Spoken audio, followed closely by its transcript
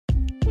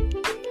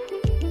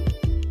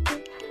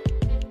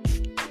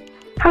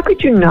how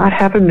could you not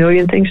have a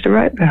million things to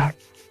write about?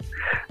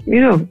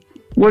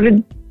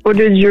 What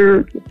did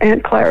your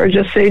Aunt Clara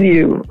just say to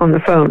you on the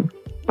phone?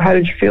 How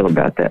did you feel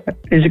about that?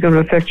 Is it going to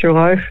affect your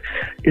life?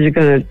 Is it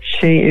going to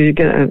change?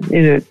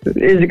 Is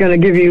it going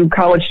to give you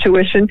college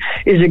tuition?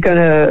 Is it going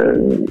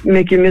to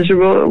make you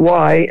miserable?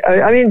 Why?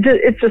 I mean,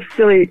 it's a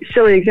silly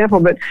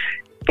example, but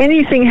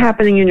anything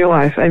happening in your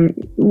life.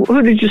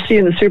 Who did you see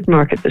in the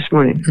supermarket this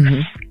morning?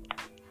 Mm-hmm.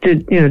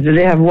 Did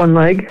they have one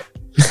leg?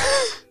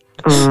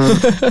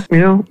 Did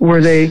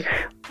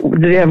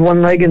they have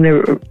one leg and they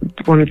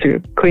wanted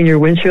to clean your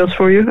windshields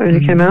for you and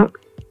it came out?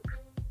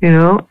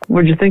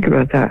 What did you think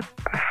about that?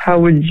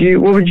 What would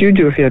you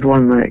do if you had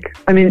one leg?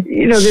 I mean,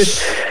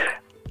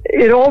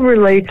 it all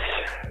relates,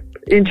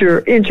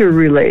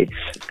 interrelates,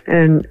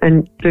 and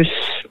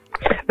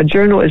a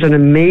journal is an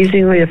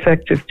amazingly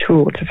effective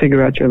tool to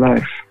figure out your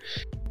life.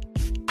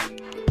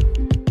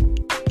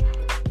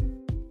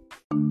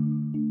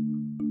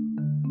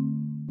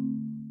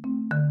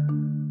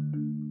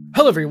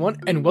 Hello everyone,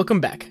 and welcome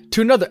back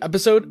to another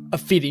episode of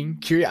Feeding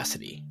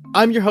Curiosity.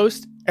 I'm your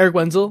host, Eric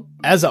Wenzel,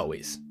 as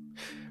always.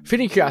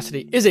 Feeding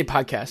Curiosity is a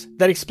podcast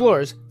that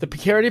explores the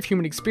precarity of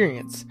human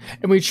experience,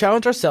 and we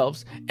challenge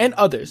ourselves and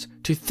others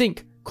to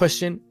think,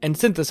 question, and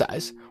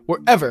synthesize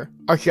wherever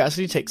our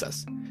curiosity takes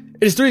us.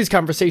 It is through these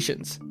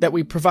conversations that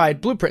we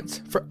provide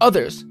blueprints for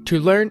others to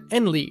learn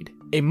and lead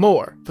a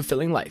more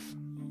fulfilling life.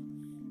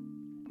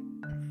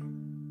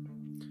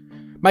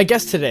 My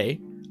guest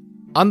today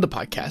on the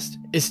podcast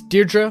is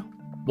Dierdre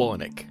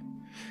Wolownick.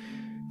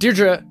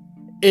 Dierdre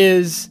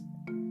is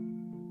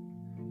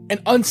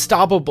an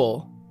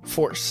unstoppable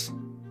force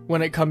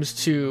when it comes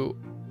to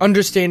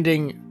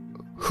understanding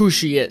who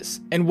she is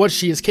and what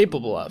she is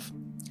capable of.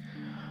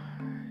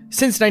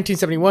 Since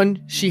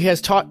 1971, she has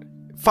taught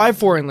 5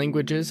 foreign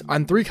languages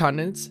on 3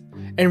 continents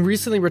and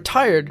recently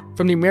retired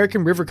from the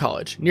American River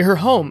College near her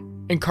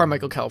home in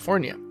Carmichael,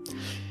 California.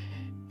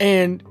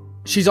 And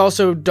she's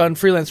also done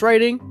freelance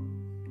writing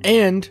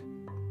and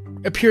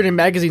appeared in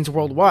magazines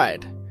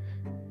worldwide.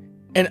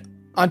 And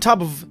on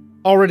top of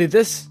already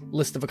this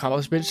list of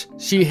accomplishments,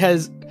 she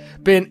has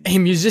been a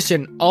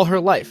musician all her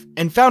life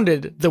and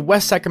founded the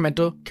West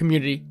Sacramento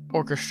Community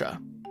Orchestra.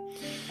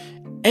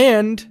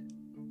 And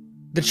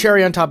the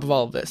cherry on top of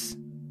all of this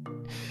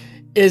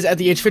is at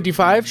the age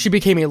 55, she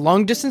became a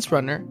long-distance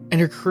runner,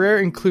 and her career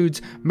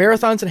includes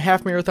marathons and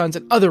half marathons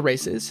and other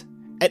races.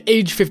 At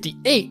age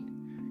 58,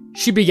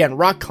 she began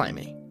rock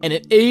climbing, and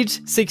at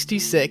age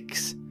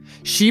 66,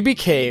 she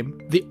became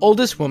the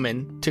oldest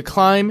woman to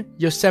climb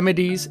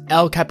Yosemite's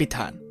El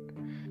Capitan.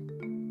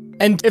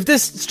 And if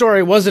this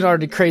story wasn't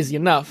already crazy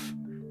enough,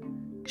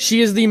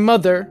 she is the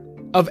mother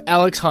of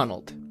Alex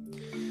Honnold,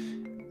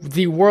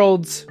 the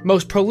world's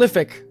most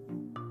prolific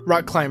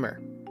rock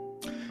climber.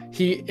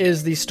 He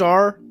is the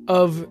star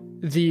of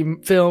the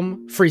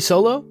film Free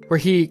Solo, where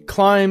he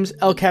climbs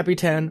El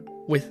Capitan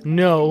with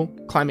no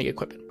climbing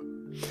equipment.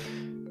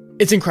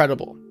 It's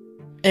incredible.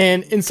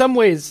 And in some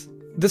ways,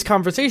 this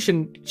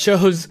conversation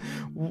shows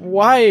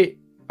why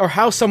or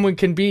how someone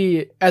can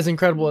be as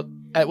incredible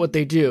at what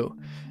they do.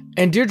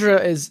 And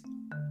Dierdre is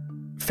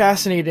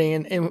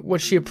fascinating in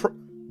what she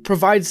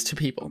provides to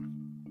people.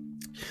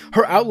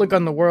 Her outlook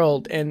on the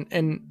world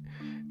and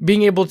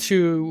being able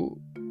to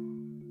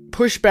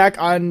push back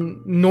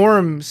on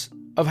norms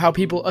of how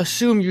people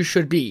assume you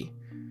should be.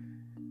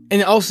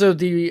 And also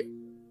the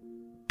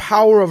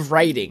power of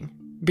writing,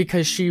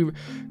 because she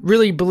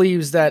really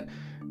believes that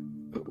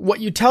what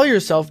you tell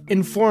yourself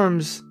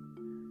informs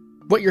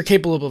what you're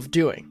capable of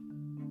doing.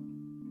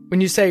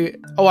 When you say,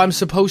 oh, I'm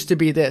supposed to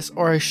be this,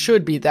 or I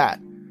should be that,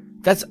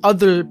 that's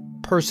other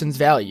person's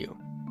value.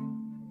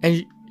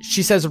 And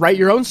she says, write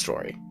your own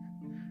story.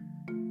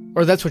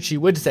 Or that's what she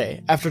would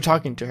say after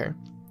talking to her.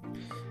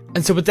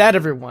 And so with that,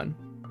 everyone,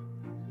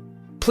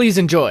 please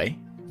enjoy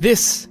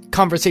this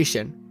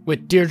conversation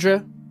with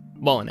Dierdre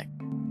Wolownick.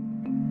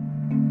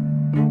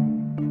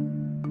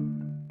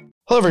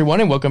 Hello,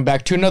 everyone, and welcome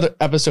back to another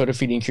episode of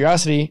Feeding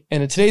Curiosity.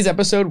 And in today's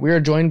episode, we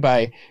are joined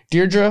by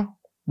Dierdre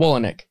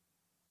Wolownick.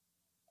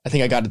 I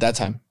think I got it that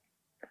time.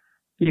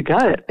 You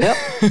got it. Yep.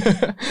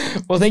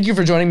 Well, thank you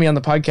for joining me on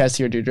the podcast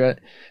here, Dierdre.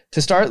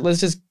 To start,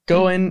 let's just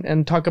go in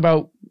and talk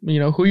about,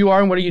 who you are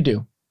and what do you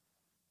do.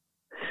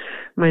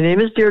 My name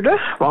is Dierdre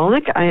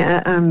Wolownick. I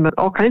am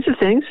all kinds of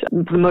things.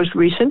 The most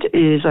recent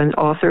is an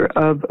author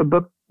of a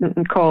book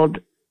called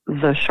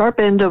The Sharp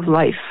End of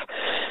Life.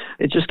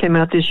 It just came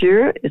out this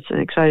year. It's an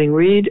exciting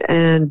read,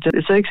 and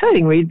it's an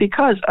exciting read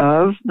because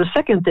of the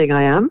second thing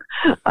I am.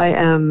 I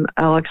am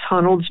Alex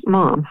Honnold's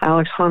mom.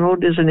 Alex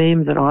Honnold is a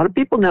name that a lot of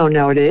people know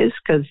nowadays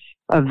because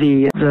of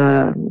the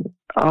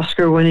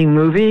Oscar-winning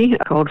movie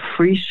called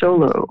Free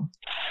Solo.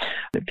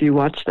 If you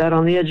watch that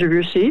on the edge of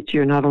your seat,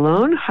 you're not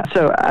alone.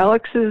 So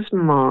Alex's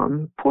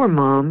mom, poor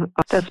mom,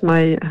 that's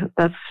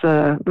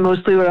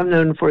mostly what I'm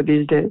known for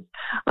these days.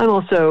 I'm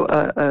also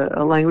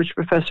a language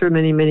professor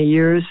many, many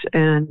years,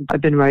 and I've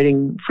been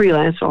writing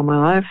freelance all my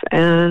life,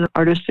 and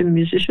artist and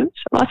musician.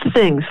 Lots of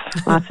things.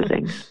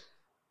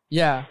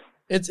 Yeah.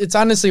 It's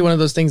honestly one of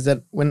those things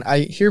that when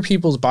I hear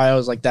people's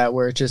bios like that,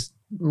 where it's just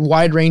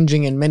wide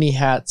ranging and many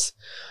hats,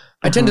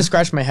 I tend to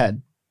scratch my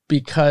head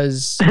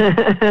because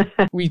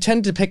we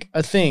tend to pick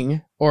a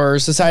thing, or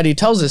society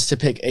tells us to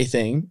pick a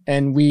thing,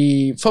 and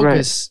we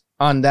focus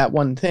on that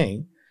one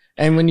thing.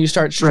 And when you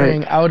start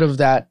straying out of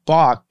that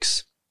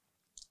box,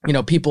 you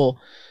know, people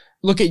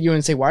look at you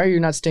and say, why are you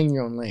not staying in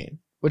your own lane?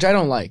 Which I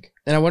don't like.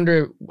 And I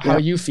wonder how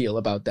you feel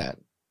about that.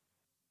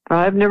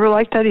 I've never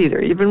liked that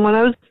either. Even when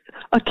I was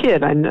a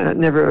kid, I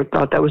never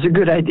thought that was a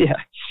good idea.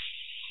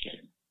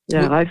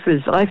 Yeah, life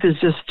is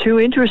just too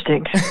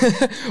interesting.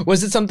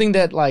 Was it something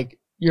that like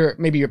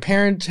maybe your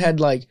parents had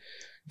like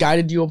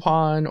guided you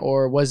upon,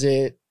 or was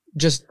it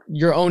just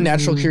your own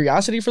natural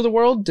curiosity for the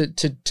world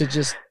to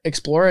just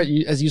explore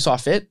it as you saw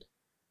fit?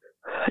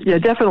 Yeah,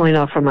 definitely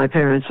not from my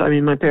parents. I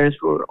mean, my parents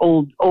were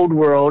old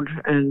world,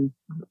 and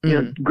you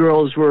know,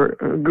 girls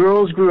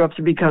grew up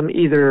to become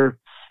either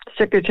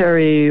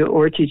secretary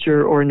or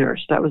teacher or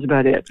nurse. That was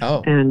about it.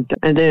 Oh. And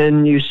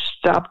then you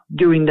stopped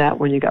doing that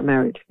when you got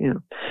married, you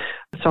know.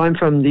 So I'm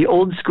from the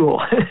old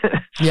school.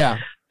 Yeah.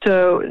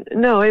 So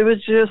no, it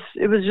was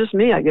just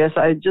me, I guess.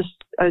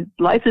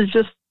 Life is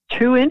just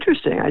too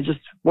interesting. I just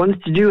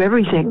wanted to do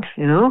everything,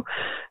 you know.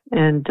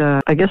 And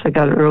I guess I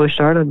got an early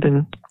start. I've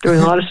been doing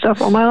a lot of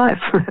stuff all my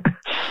life.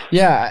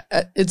 Yeah,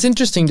 it's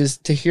interesting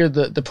to hear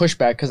the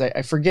pushback, because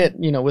I forget,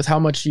 you know, with how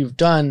much you've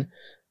done,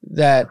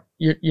 that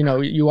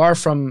you are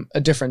from a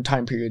different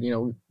time period, you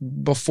know,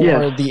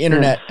 before the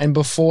internet and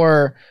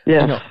before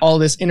you know, all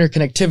this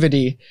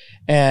interconnectivity.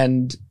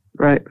 And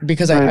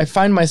because I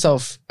find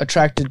myself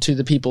attracted to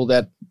the people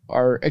that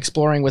are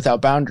exploring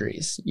without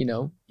boundaries, you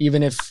know,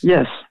 even if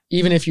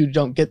you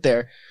don't get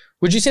there.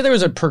 Would you say there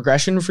was a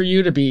progression for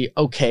you to be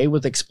okay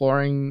with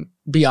exploring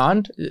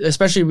beyond,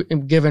 especially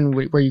given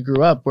where you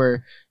grew up,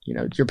 where, you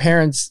know, your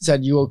parents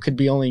said you could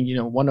be only, you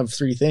know, one of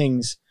three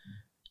things?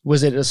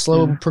 Was it a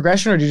slow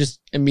progression, or did you just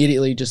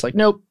immediately just like,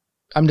 nope,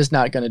 I'm just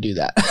not going to do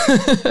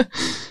that?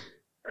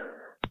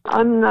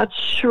 I'm not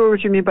sure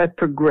what you mean by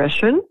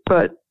progression,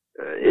 but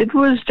it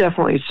was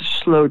definitely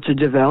slow to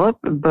develop,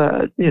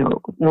 but, you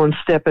know, one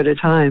step at a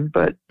time.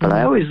 But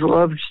I always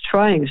loved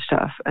trying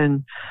stuff,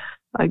 and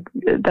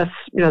that's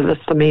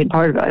the main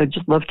part of it. I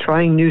just love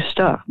trying new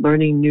stuff,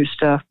 learning new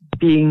stuff,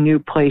 being new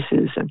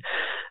places.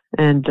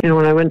 And you know,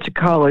 when I went to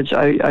college,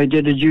 I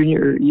did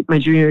my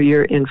junior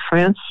year in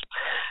France,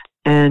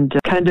 and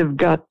kind of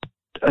got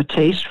a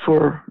taste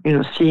for, you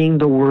know, seeing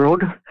the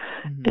world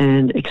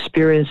and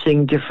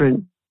experiencing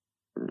different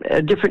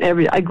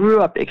I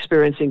grew up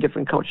experiencing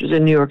different cultures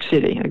in New York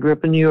City. I grew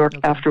up in New York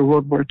after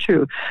World War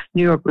II.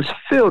 New York was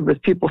filled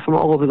with people from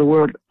all over the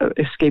world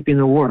escaping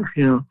the war,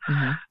 you know.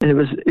 And it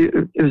was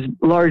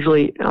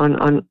largely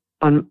on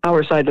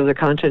our side of the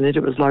continent.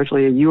 It was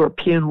largely a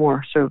European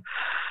war. So,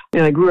 you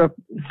know, I grew up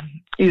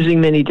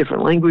using many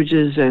different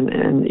languages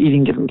and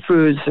eating different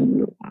foods,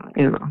 and,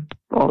 you know,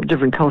 all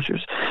different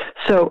cultures.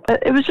 So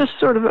it was just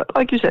sort of,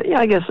 like you said,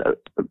 I guess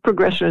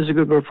progression is a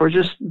good word for it.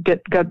 Just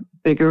got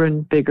bigger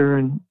and bigger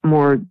and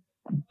more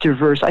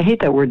diverse. I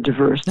hate that word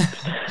diverse,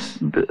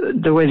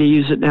 the way they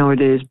use it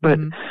nowadays. But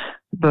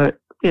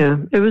yeah,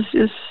 it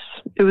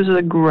was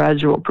a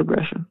gradual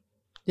progression.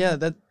 Yeah,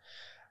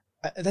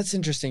 that's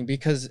interesting,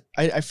 because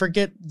I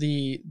forget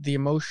the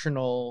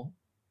emotional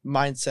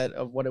mindset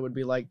of what it would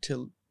be like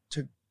to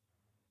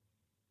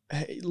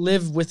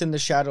live within the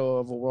shadow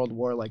of a world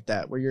war like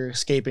that, where you're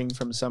escaping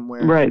from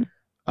somewhere. Right.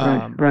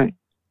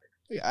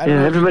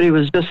 Everybody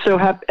was just so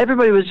happy.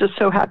 Everybody was just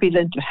so happy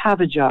then to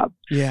have a job,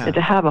 and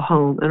to have a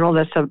home, and all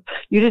that stuff.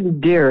 You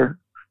didn't dare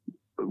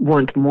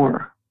want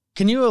more.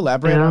 Can you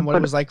elaborate on what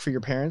it was like for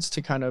your parents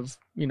to kind of,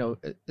 you know,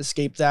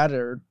 escape that,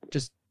 or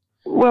just?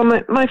 Well,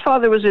 my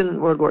father was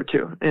in World War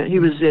II, and he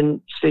was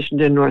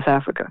stationed in North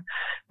Africa.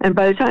 And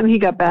by the time he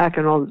got back,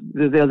 and all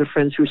the other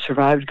friends who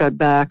survived got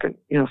back, and,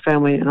 you know,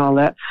 family and all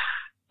that,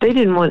 they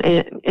didn't want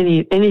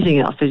anything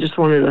else. They just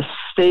wanted a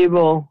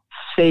stable,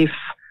 safe,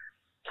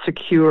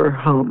 secure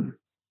home,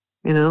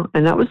 you know.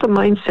 And that was the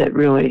mindset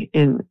really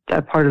in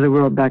that part of the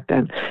world back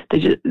then.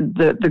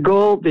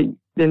 The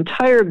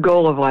entire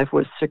goal of life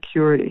was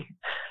security.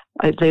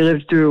 They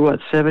lived through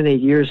 7-8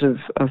 years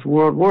of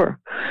World War.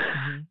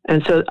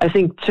 And so I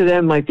think to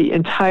them, like, the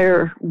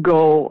entire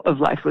goal of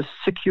life was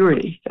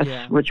security.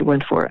 That's what you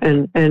went for.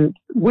 And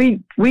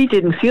we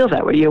didn't feel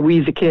that way. You know, we,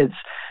 the kids,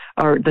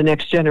 are the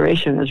next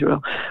generation as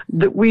well.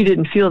 That we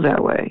didn't feel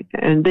that way.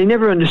 And they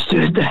never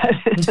understood that.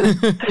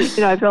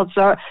 You know, I felt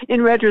sorry.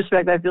 In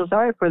retrospect, I feel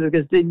sorry for them,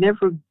 because they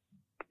never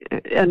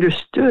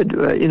understood,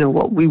 you know,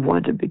 what we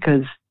wanted,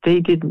 because they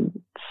didn't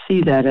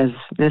see that as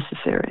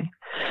necessary.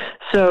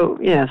 So,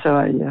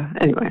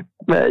 anyway,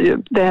 but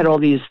they had all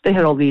these,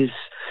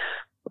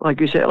 like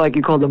you said, like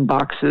you called them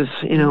boxes,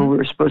 you know, we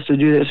were supposed to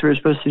do this, we were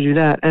supposed to do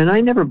that. And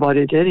I never bought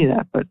into any of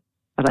that, but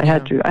I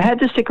had to. I had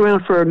to stick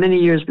around for many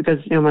years because,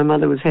 you know, my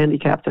mother was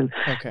handicapped, and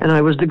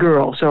I was the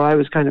girl. So I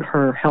was kind of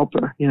her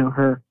helper, you know,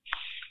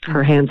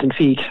 her hands and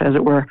feet, as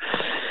it were.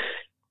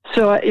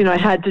 So, you know, I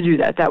had to do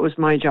that. That was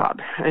my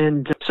job.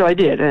 And so I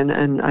did.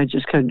 And I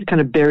just kind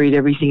of buried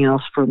everything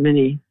else for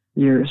many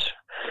years.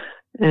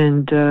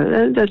 And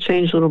that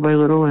changed little by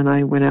little, and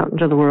I went out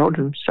into the world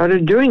and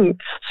started doing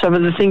some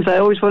of the things I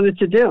always wanted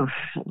to do.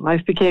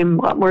 Life became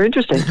a lot more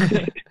interesting.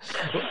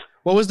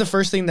 What was the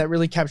first thing that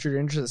really captured your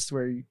interest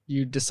where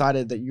you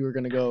decided that you were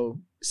going to go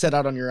set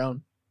out on your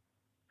own?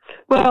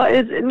 Well,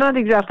 it's not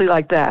exactly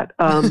like that.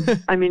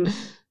 I mean,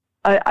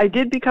 I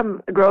did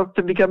grow up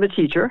to become a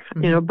teacher,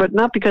 but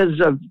not because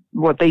of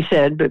what they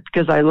said, but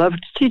because I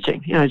loved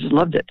teaching. I just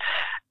loved it.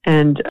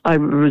 And I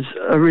was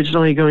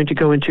originally going to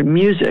go into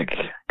music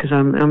because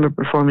I'm a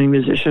performing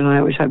musician. I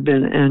always have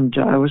been, and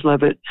I always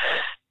love it.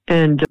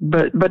 And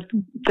but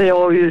they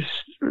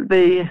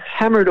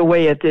hammered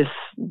away at this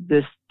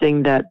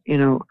thing that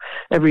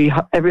every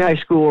high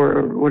school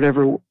or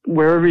whatever,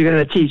 wherever you're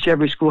going to teach,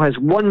 every school has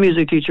one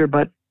music teacher,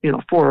 but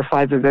 4 or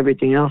 5 of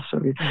everything else.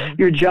 So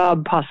your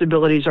job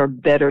possibilities are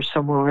better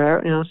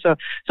somewhere. So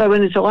I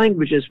went into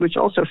languages, which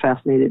also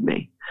fascinated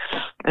me,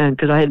 and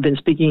because I had been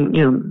speaking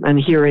and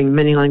hearing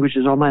many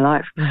languages all my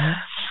life.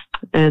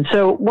 And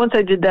so once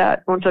I did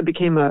that, once I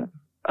became a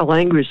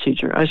language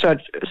teacher, I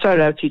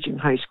started out teaching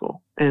high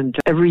school, and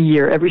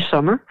every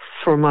summer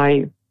for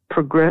my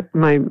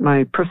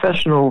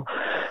professional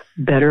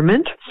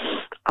betterment,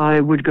 I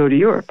would go to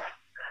Europe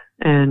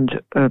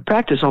and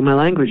practice all my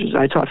languages.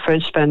 I taught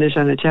French, Spanish,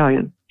 and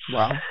Italian.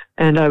 Wow!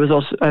 And I was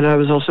also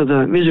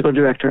the musical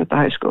director at the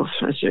high school.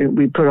 So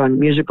we put on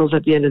musicals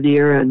at the end of the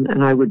year,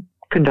 and I would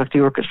conduct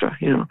the orchestra.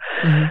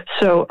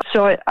 So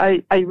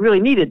I really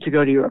needed to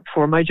go to Europe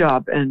for my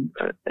job and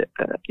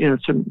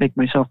to make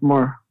myself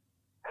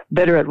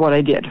better at what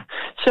I did.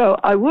 So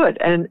I would,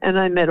 and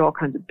I met all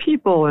kinds of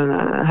people, and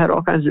I had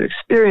all kinds of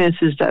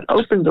experiences that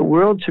opened the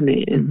world to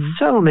me in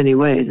so many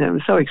ways. It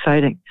was so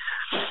exciting.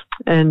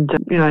 And,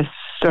 I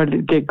started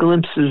to get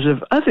glimpses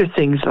of other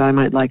things that I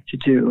might like to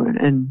do.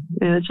 And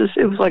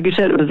it was like you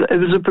said, it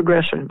was a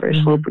progression, a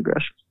very slow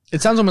progression.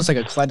 It sounds almost like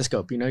a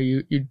kaleidoscope.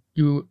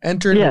 You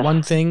enter into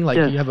one thing, like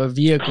you have a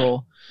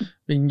vehicle,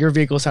 and your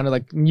vehicle sounded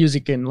like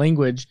music and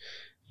language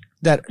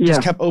that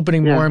just kept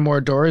opening more and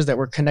more doors that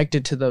were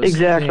connected to those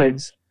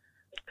things.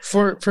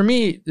 For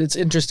me, it's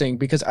interesting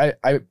because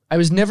I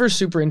was never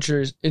super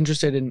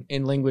interested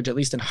in language, at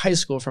least in high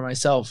school for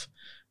myself.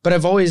 But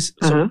I've always,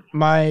 so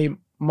my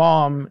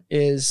mom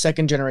is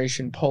second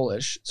generation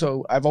Polish.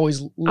 So I've always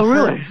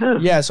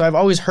so I've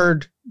always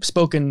heard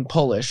spoken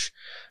Polish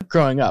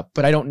growing up,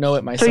 but I don't know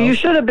it myself. So you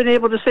should have been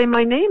able to say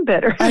my name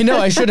better. I know,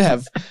 I should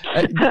have.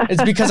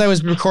 It's because I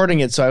was recording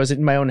it, so I was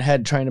in my own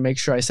head trying to make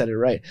sure I said it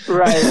right.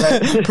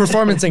 Right.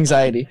 Performance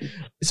anxiety.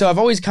 So I've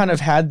always kind of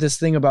had this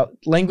thing about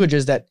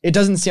languages that it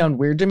doesn't sound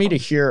weird to me to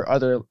hear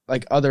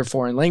other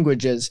foreign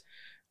languges,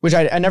 which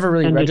I never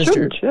really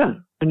registered.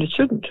 And it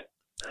shouldn't.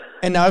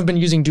 And now I've been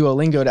using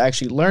Duolingo to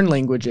actually learn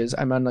languages.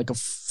 I'm on like a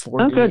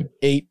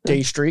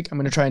 48-day streak. I'm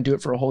going to try and do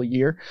it for a whole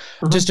year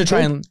just to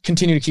try and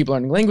continue to keep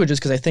learning languages,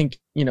 because I think,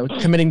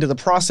 committing to the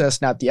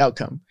process, not the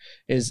outcome,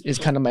 is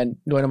kind of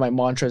one of my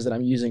mantras that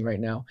I'm using right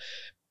now.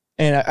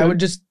 And I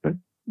would just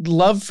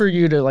love for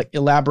you to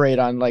elaborate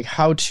on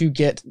how to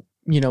get,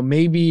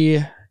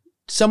 maybe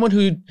someone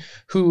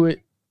who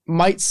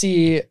might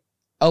see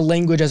a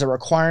language as a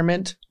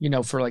requirement,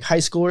 for high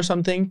school or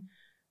something.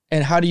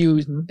 And how do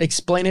you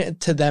explain it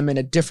to them in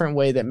a different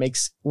way that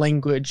makes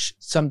language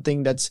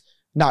something that's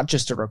not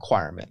just a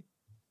requirement?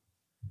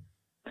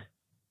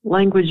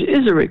 Language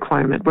is a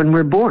requirement. When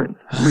we're born,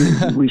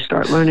 we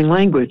start learning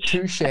language.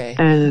 Touché.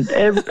 And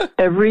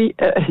every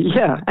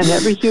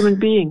human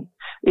being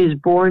is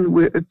born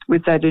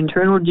with that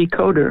internal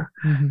decoder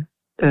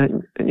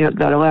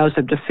that allows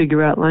them to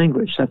figure out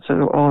language. That's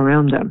all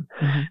around them.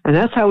 And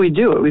that's how we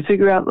do it. We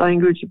figure out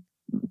language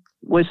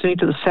listening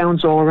to the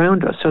sounds all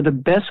around us. So the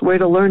best way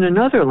to learn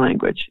another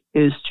language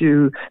is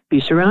to be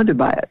surrounded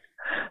by it.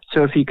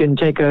 So if you can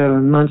take a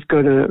month,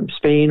 go to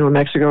Spain or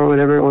Mexico or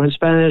whatever, or in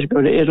Spanish,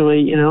 go to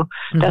Italy,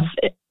 that's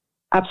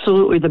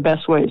absolutely the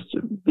best way, is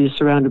to be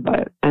surrounded by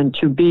it and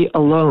to be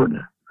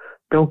alone.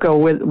 Don't go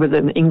with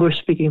an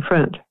English-speaking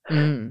friend.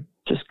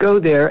 Just go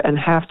there and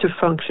have to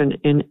function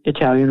in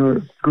Italian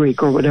or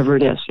Greek or whatever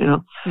it is,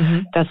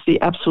 That's the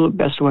absolute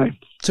best way.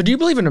 So do you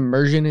believe an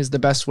immersion is the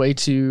best way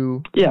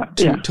to learn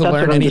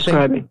what anything? I'm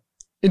describing.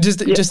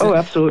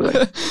 Absolutely.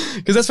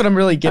 Because that's what I'm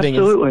really getting.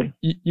 Absolutely.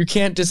 You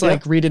can't just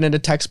read it in a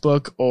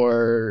textbook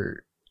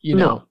or,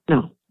 No.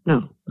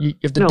 You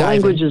have to dive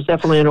language in. is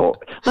definitely an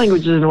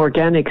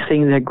organic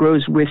thing that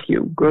grows with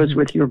you, grows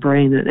with your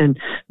brain. And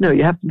no,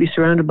 you have to be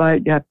surrounded by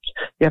it. You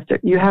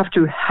have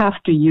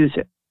to use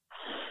it.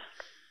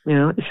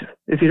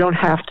 If you don't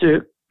have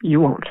to, you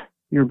won't.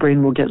 Your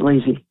brain will get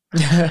lazy.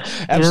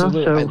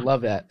 Absolutely. I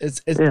love that.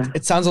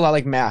 It sounds a lot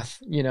like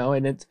math,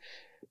 and it's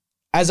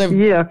there's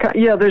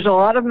a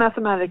lot of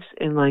mathematics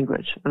in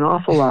language, an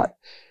awful lot.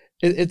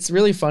 It's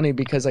really funny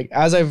because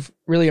as I've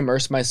really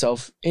immersed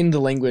myself in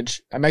the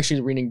language, I'm actually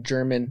learning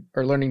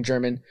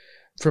German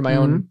for my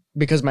own,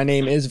 because my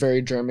name is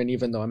very German,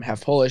 even though I'm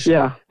half Polish.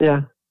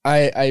 I've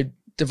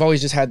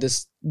always just had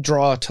this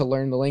draw to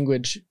learn the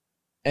language.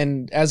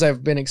 And as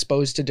I've been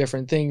exposed to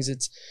different things,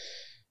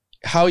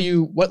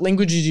 what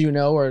languages you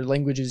know or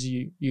languages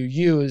you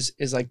use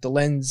is like the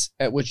lens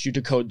at which you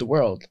decode the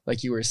world,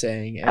 like you were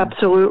saying. And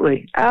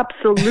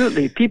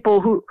Absolutely.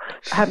 People who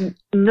have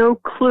no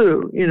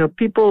clue,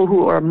 people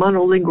who are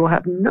monolingual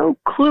have no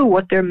clue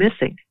what they're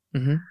missing.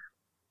 Mm-hmm.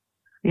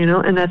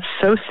 And that's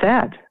so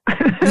sad.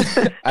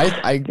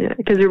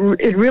 Because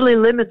it really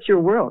limits your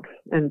world,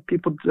 and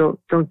people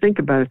don't think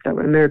about it that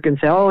way. Americans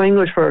say, "Oh,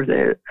 English first.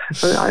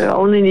 I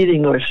only need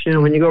English."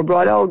 When you go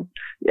abroad,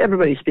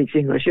 everybody speaks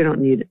English. You don't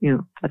need it.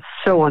 That's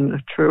so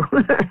untrue.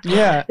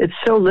 Yeah, it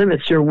so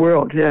limits your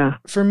world. Yeah.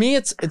 For me,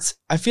 it's.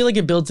 I feel like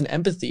it builds an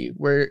empathy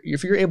where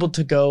if you're able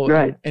to go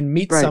and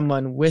meet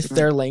someone with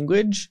their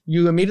language,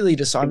 you immediately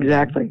disarm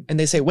them, and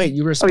they say, "Wait,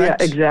 you respect?" Oh yeah,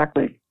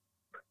 exactly.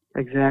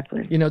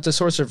 Exactly. It's a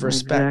source of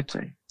respect.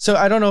 Exactly. So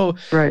I don't know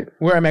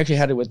where I'm actually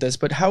headed with this,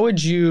 but how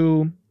would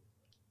you,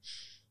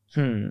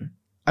 I'm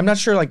not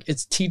sure like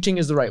it's teaching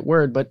is the right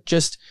word, but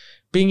just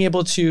being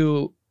able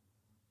to,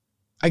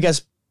 I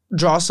guess,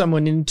 draw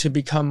someone in to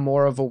become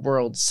more of a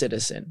world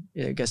citizen,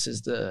 I guess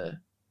is the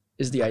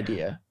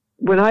idea.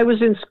 When I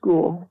was in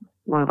school,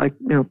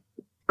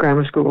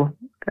 grammar school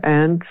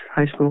and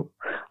high school,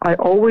 I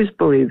always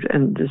believed,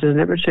 and this has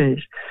never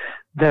changed,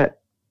 that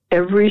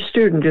every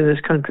student in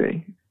this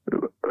country,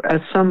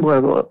 at some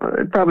level,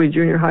 probably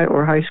junior high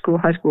or high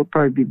school would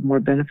probably be more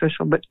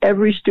beneficial, but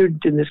every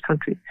student in this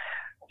country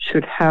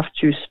should have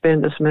to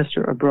spend a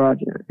semester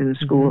abroad in a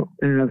school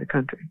in another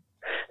country.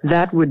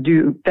 That would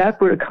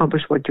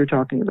accomplish what you're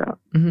talking about.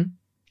 Mm-hmm.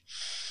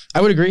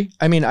 I would agree.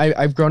 I mean,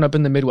 I've grown up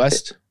in the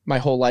Midwest my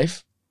whole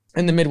life,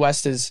 and the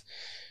Midwest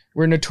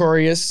we're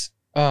notorious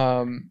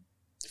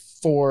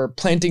for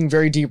planting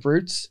very deep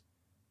roots,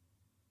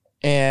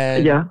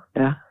 and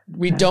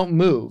we don't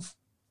move.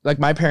 Like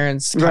my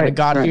parents kind of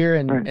got here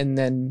and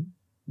then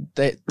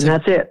that's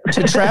it.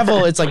 To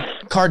travel, it's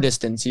like car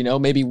distance,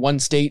 maybe one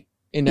state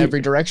in every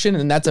direction,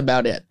 and that's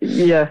about it.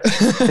 Yeah.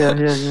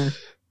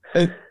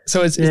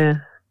 So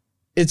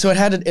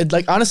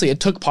honestly, it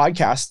took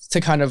podcasts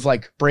to kind of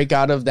like break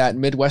out of that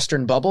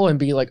Midwestern bubble and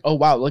be like, oh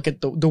wow, look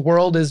at the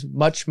world is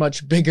much,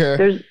 much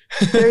bigger.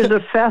 There's a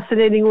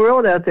fascinating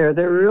world out there.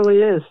 There really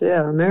is.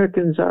 Yeah.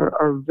 Americans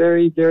are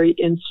very, very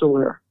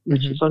insular,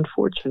 which is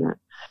unfortunate.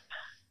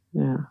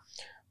 Yeah.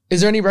 Is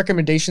there any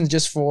recommendations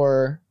just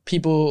for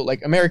people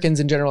like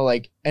Americans in general,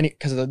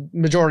 because the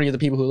majority of the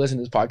people who listen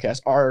to this podcast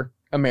are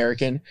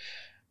American?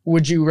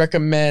 Would you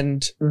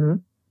recommend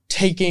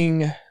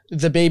taking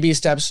the baby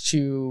steps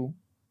to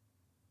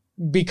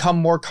become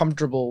more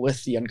comfortable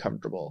with the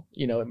uncomfortable?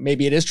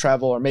 Maybe it is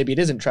travel or maybe it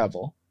isn't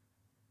travel.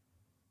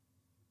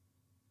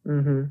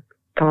 Mm-hmm.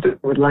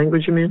 Comfortable with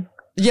language, you mean?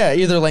 Yeah,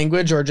 either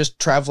language or just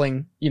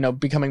traveling,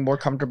 becoming more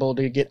comfortable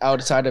to get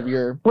outside of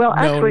your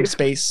known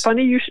space.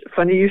 Funny you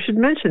should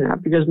mention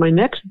that, because my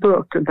next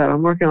book that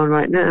I'm working on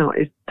right now,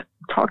 it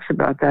talks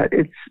about that.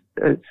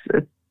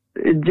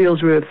 It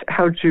deals with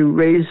how to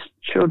raise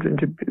children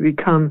to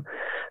become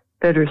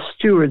better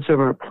stewards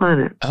of our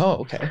planet. Oh,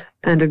 okay.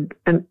 And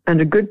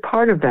a good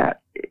part of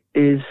that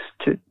is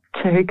to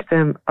take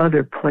them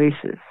other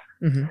places.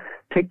 Mm-hmm.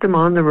 Take them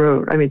on the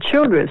road. I mean,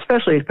 children,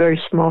 especially very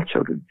small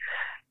children,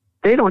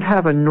 they don't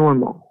have a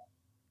normal.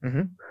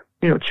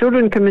 Mm-hmm.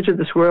 Children come into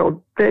this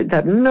world, they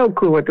have no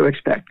clue what to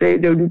expect. They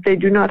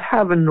do not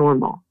have a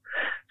normal.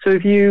 So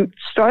if you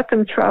start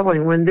them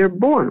traveling when they're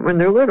born, when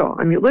they're little,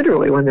 I mean,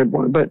 literally when they're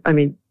born, but I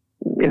mean,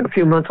 a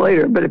few months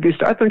later, but if you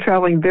start them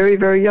traveling very,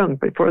 very young,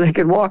 before they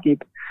can walk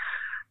even,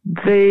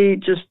 they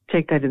just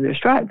take that in their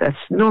stride. That's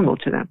normal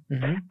to them.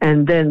 Mm-hmm.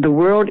 And then the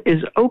world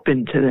is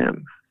open to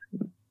them,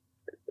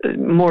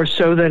 more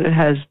so than it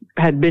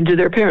had been to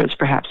their parents,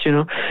 perhaps,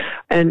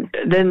 and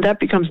then that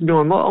becomes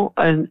normal,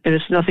 and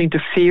it's nothing to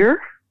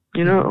fear.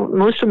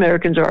 Most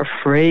Americans are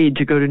afraid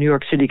to go to New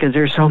York City because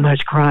there's so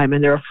much crime,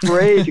 and they're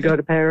afraid to go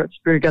to Paris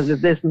because of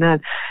this and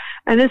that,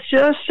 and it's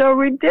just so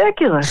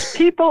ridiculous.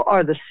 People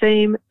are the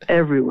same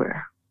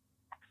everywhere.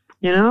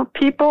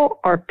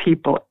 People are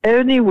people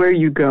anywhere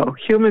you go.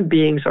 Human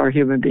beings are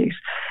human beings,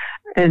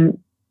 and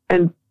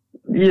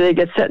they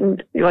get set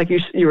in, like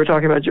you were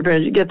talking about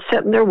Japan, you get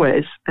set in their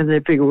ways, and they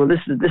figure, well, this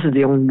is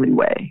the only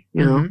way,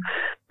 Mm-hmm.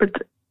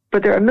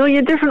 But there are a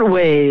million different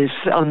ways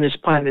on this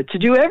planet to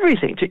do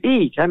everything, to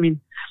eat. I mean,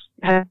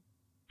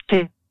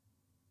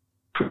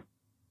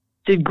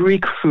 did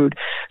Greek food,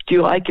 do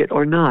you like it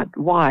or not?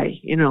 Why?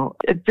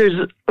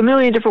 There's a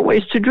million different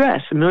ways to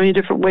dress, a million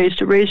different ways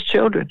to raise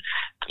children.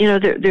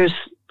 There's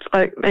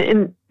like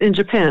in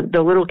Japan,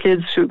 the little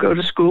kids who go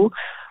to school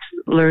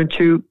learn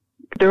to.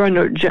 There are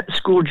no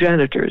school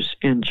janitors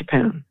in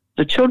Japan.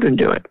 The children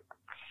do it.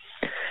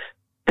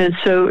 And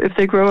so if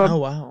they grow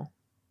up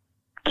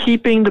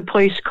keeping the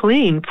place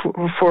clean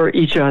for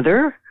each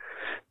other,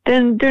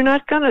 then they're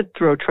not going to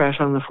throw trash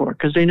on the floor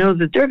because they know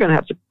that they're going to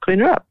have to clean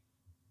it up.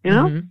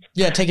 Mm-hmm.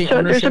 Yeah, taking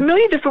ownership. There's a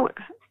million different.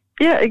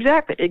 Yeah,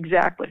 exactly.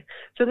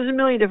 So there's a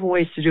million different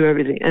ways to do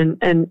everything.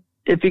 And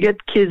if you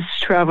get kids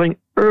traveling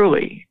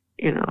early,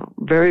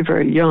 very,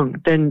 very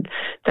young, then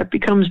that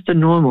becomes the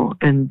normal,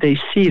 and they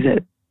see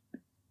that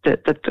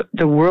that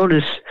the world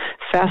is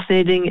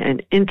fascinating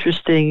and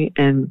interesting,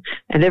 and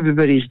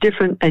everybody's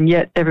different, and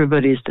yet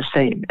everybody's the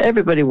same.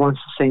 Everybody wants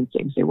the same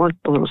things. They want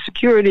a little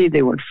security.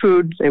 They want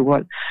food. They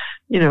want,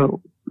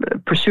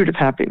 pursuit of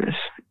happiness.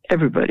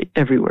 Everybody,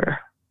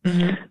 everywhere.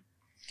 Mm-hmm.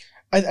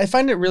 I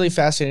find it really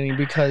fascinating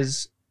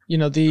because,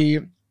 like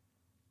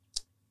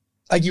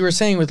you were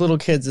saying with little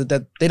kids,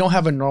 that they don't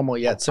have a normal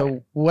yet.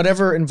 So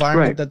whatever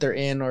environment that they're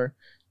in, or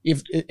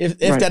if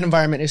that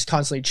environment is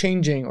constantly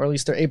changing, or at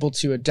least they're able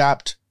to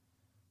adapt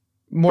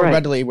more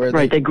readily, where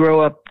they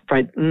grow up,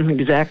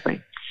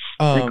 exactly.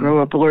 They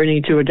grow up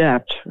learning to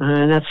adapt,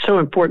 and that's so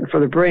important for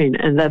the brain,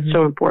 and that's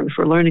so important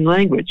for learning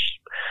language.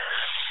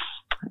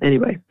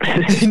 Anyway,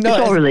 it's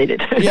all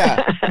related.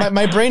 Yeah,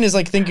 my brain is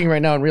like thinking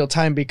right now in real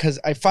time, because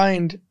I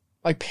find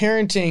like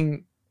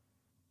parenting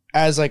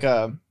as like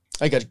a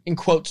in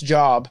quotes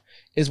job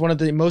is one of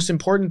the most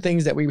important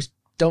things that we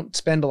don't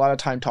spend a lot of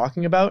time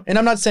talking about. And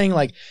I'm not saying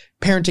like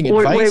parenting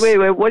advice. Wait.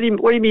 What do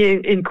you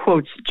mean in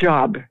quotes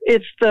job?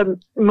 It's the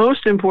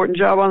most important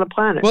job on the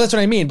planet. Well, that's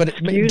what I mean. But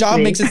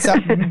job makes it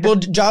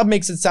sound job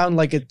makes it sound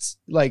like it's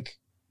like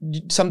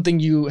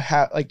something you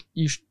have, like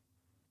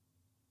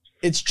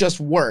it's just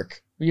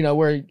work.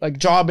 Where like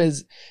job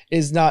is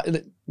not,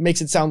 it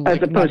makes it sound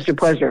like as opposed to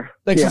pleasure,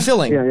 like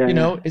fulfilling.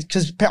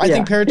 Because I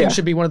think parenting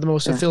should be one of the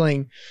most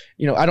fulfilling.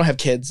 I don't have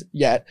kids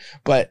yet,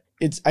 but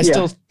I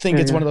still think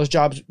it's one of those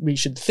jobs we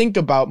should think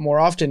about more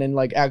often and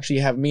like actually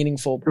have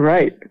meaningful.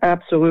 Right.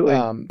 Absolutely.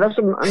 That's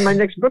what my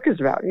next book is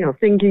about.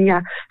 Thinking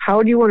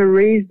how do you want to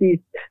raise these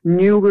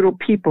new little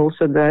people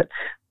so that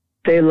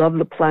they love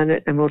the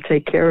planet and will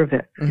take care of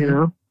it.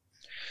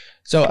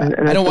 So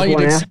and I don't want you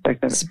to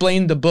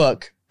explain the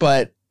book,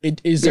 but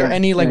is there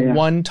any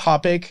one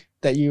topic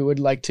that you would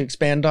like to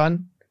expand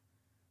on?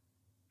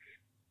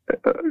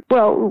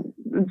 Well,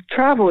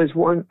 travel is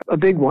a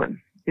big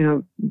one.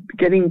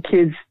 Getting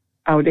kids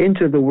out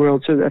into the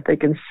world so that they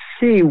can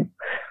see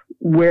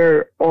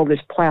where all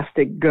this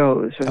plastic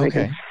goes, and they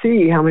can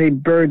see how many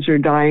birds are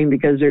dying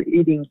because they're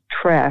eating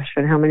trash,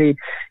 and how many,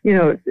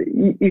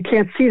 you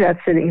can't see that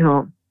sitting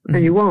home,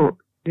 and you won't.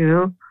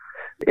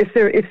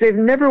 If they've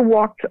never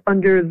walked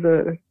under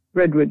the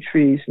redwood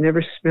trees,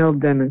 never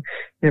smelled them, and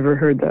never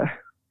heard the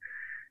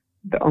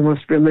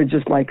almost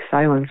religious-like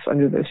silence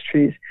under those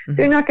trees,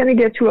 they're not going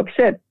to get too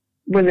upset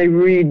when they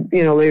read,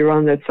 later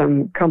on that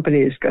some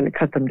company is going to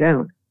cut them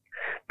down.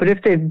 But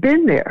if they've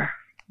been there,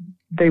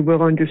 they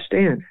will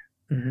understand.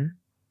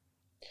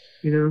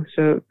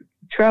 So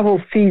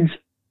travel feeds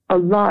a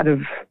lot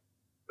of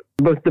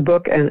both the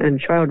book and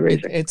child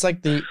raising. It's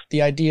like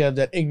the idea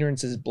that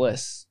ignorance is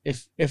bliss.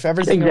 If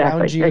everything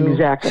around you,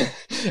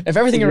 if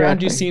everything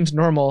around you seems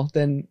normal,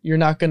 then you're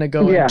not going to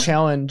go and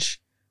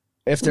challenge.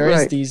 If there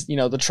is these,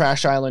 the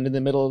trash island in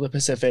the middle of the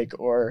Pacific,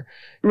 or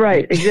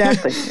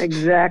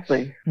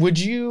exactly.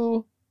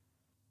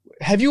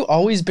 Have you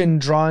always been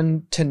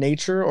drawn to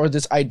nature or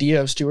this idea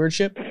of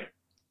stewardship?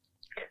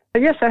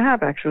 Yes, I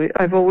have actually.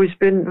 I've always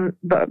been,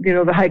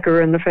 the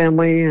hiker in the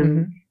family,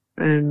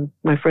 and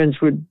my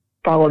friends would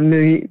follow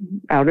me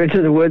out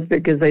into the woods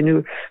because they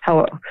knew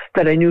how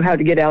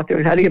to get out there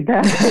and how to get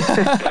back.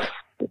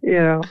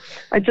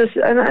 I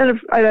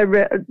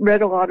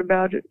read a lot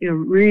about it.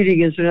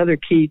 Reading is another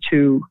key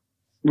to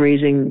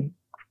raising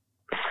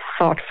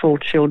thoughtful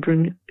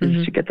children,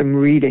 is to get them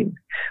reading,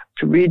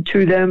 to read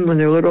to them when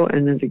they're little,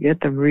 and then to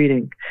get them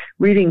reading.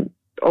 Reading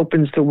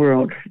opens the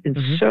world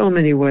in so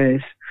many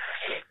ways.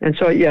 And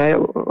so, I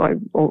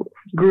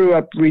grew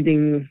up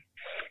reading,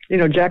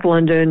 Jack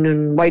London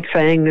and White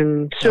Fang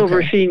and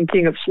Silver Sheen,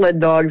 King of Sled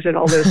Dogs, and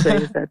all those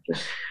things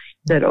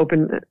that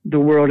open the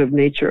world of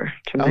nature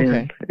to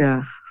man.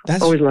 Yeah.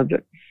 Always loved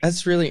it.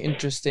 That's really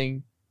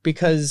interesting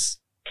because,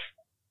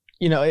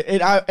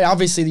 it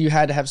obviously you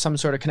had to have some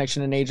sort of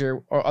connection to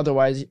nature, or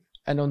otherwise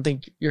I don't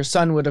think your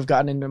son would have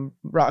gotten into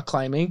rock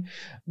climbing.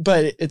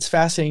 But it's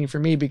fascinating for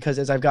me because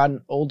as I've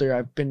gotten older,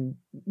 I've been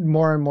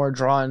more and more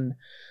drawn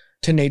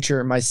to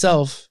nature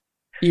myself.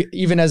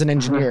 Even as an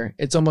engineer,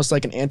 it's almost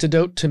like an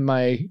antidote to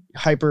my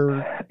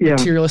hyper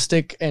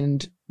materialistic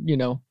and,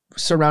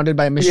 surrounded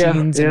by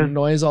machines and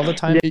noise all the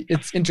time.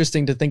 It's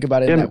interesting to think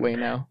about it that way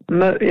now.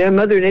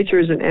 Mother Nature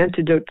is an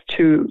antidote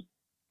to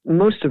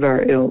most of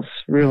our ills,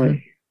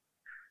 really.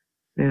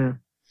 Yeah.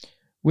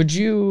 Would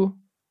you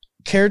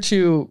care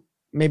to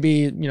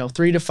maybe,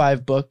 3 to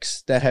 5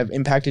 books that have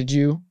impacted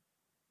you,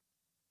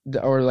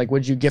 or like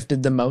would you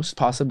gifted the most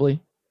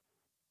possibly?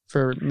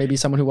 For maybe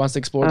someone who wants to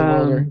explore the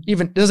world, or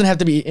even it doesn't have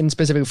to be in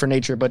specific for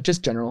nature, but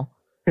just general.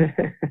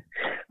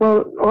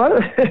 Well,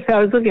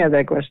 I was looking at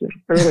that question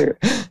earlier.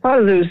 A lot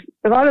of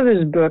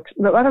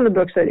the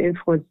books that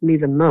influenced me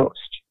the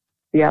most,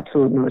 the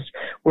absolute most,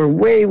 were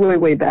way, way,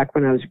 way back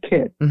when I was a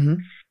kid.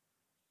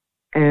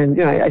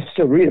 And I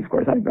still read, of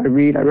course. I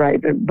read, I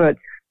write,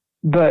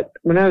 but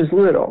when I was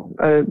little,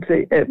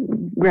 say at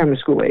grammar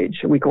school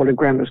age, we called it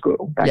grammar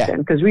school back then,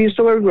 because we used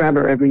to learn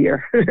grammar every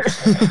year.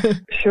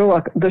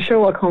 The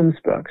Sherlock Holmes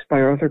books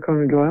by Arthur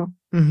Conan Doyle,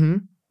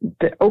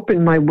 that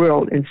opened my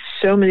world in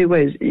so many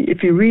ways.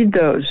 If you read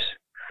those,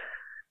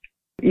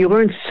 you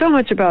learn so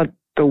much about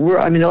the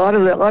world. I mean, a lot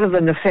of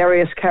the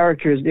nefarious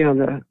characters,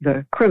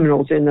 the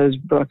criminals in those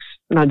books,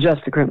 not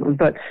just the criminals,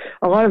 but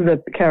a lot of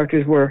the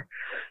characters were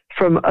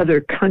from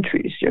other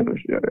countries.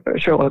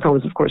 Sherlock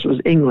Holmes, of course,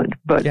 was England,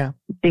 but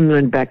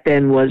England back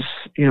then was,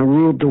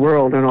 ruled the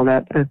world and all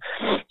that.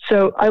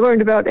 So I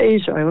learned about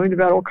Asia. I learned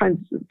about all kinds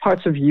of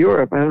parts of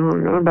Europe. I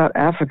learned about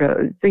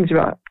Africa, things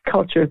about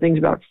culture, things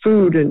about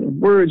food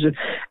and words.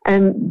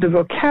 And the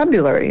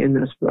vocabulary in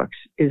those books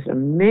is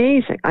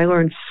amazing. I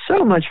learned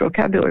so much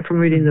vocabulary from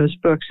reading those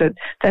books that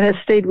has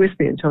stayed with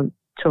me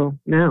until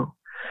now.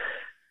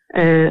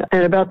 And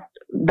about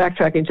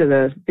backtracking to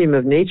the theme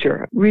of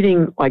nature,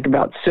 reading like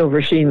about Silver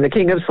Sheen, the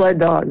King of Sled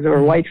Dogs,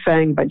 or White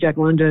Fang by Jack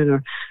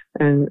London,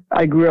 and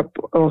I grew up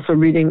also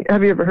reading.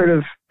 Have you ever heard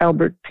of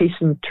Albert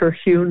Payson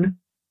Terhune?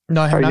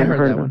 No, I have not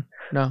heard that one.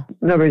 No,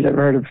 nobody's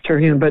ever heard of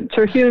Terhune. But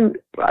Terhune,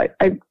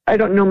 I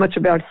don't know much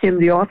about him,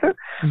 the author,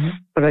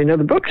 but I know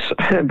the books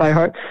by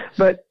heart.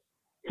 But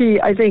he,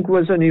 I think,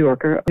 was a New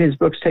Yorker. His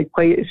books take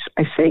place,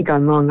 I think,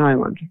 on Long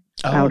Island,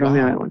 on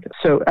the island.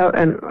 So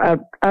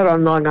out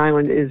on Long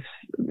Island is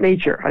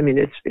nature. I mean,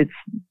 it's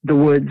the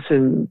woods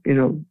and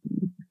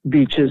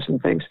beaches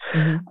and things.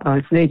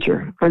 It's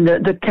nature, and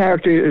the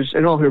characters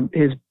in all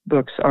his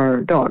books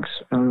are dogs.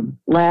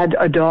 Lad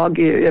a Dog.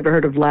 You ever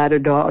heard of Lad a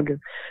Dog?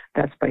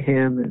 That's by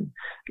him,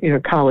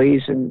 and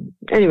collies, and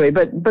anyway.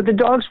 But the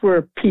dogs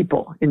were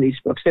people in these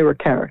books. They were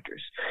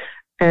characters,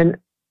 and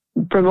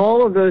from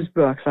all of those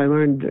books, I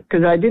learned,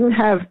 because I didn't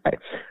have.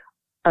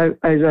 As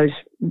I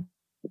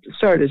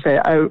started to say,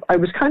 I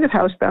was kind of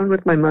housebound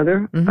with my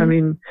mother. I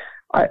mean,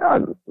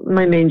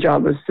 my main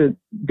job was to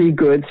be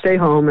good, stay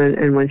home,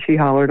 and when she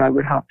hollered, I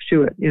would hop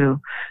to it,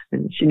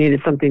 and she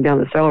needed something down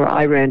the cellar,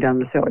 I ran down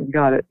the cellar and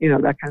got it,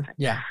 that kind of thing.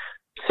 Yeah.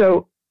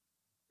 So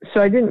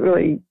I didn't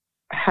really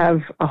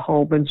have a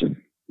whole bunch of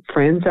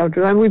friends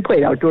outdoors. I mean, we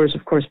played outdoors,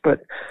 of course,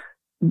 but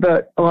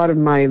a lot of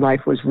my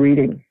life was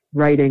reading,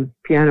 writing,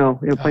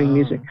 piano, playing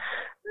music.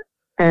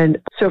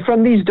 And so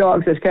from these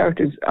dogs as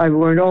characters, I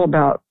learned all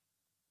about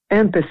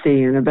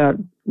empathy and about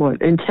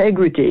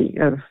integrity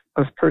of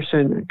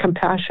person,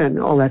 compassion,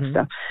 all that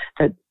stuff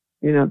that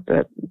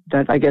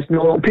that I guess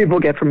normal people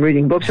get from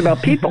reading books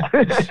about people.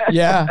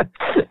 Yeah.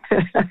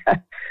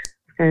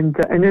 And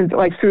then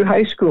like through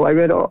high school, I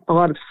read a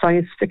lot of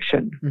science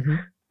fiction,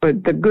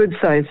 but the good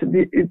science,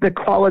 the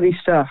quality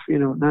stuff.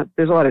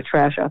 There's a lot of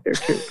trash out there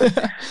too.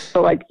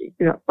 But like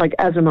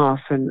Asimov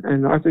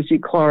and Arthur C.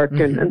 Clarke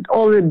and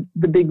all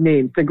the big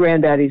names, the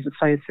granddaddies of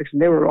science fiction,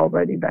 they were all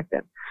writing back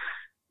then.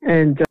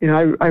 And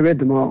I read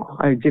them all.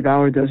 I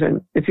devoured those.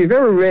 And if you've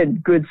ever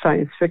read good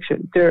science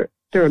fiction, they're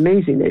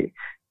amazing.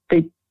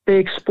 They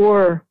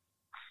explore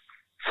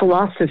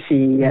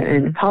philosophy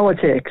and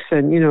politics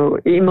and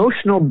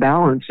emotional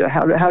balance,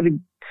 how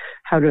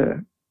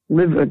to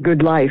live a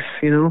good life.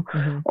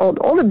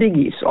 All the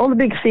biggies, all the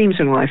big themes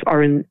in life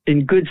are in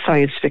good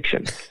science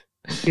fiction.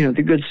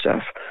 The good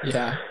stuff.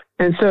 Yeah.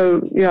 And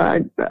so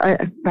I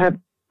have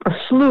a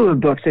slew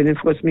of books that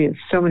influenced me in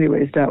so many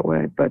ways that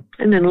way.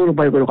 And then little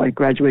by little, I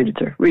graduated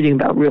to reading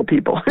about real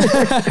people.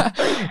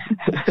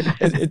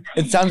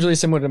 It sounds really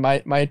similar to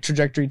my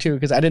trajectory too,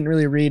 because I didn't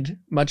really read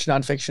much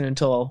nonfiction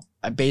until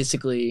I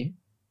basically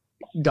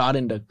got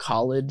into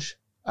college.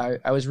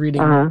 I was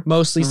reading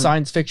mostly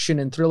science fiction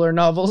and thriller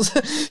novels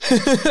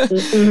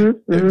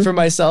for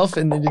myself,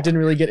 and it didn't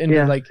really get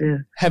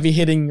into heavy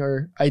hitting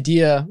or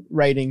idea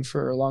writing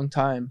for a long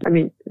time. I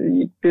mean,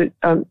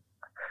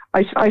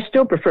 I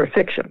still prefer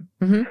fiction.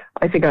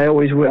 I think I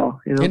always will,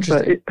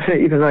 but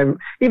even though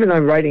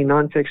I'm writing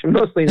nonfiction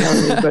mostly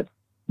nowadays,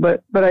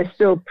 but I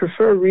still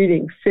prefer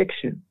reading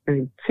fiction. I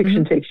mean,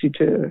 fiction takes you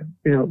to,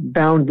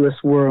 boundless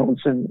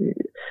worlds, and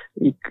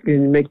you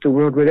can make the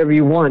world whatever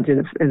you want in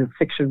a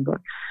fiction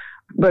book.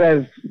 But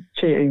I've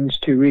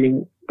changed to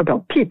reading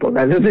about people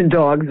rather than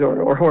dogs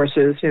or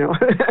horses,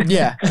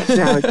 Yeah.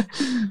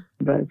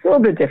 But it's a little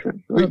bit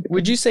different.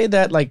 Would you say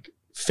that like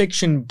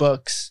fiction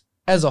books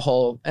as a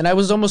whole, and I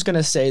was almost going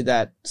to say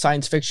that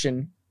science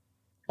fiction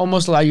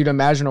almost allow you to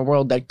imagine a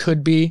world that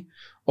could be,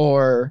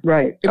 or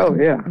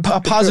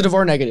positive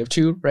or negative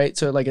too, right?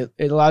 So like it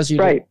allows you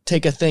to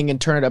take a thing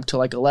and turn it up to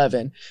like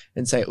 11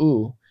 and say,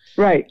 ooh.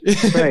 Right.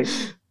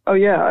 Oh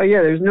yeah.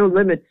 There's no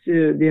limit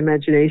to the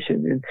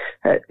imagination.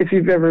 And if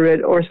you've ever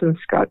read Orson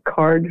Scott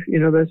Card,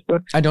 those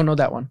books. I don't know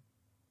that one.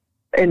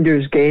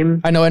 Ender's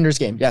Game. I know Ender's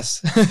Game.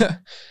 Yes.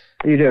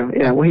 You do,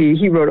 yeah. Well,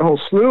 he wrote a whole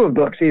slew of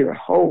books. He wrote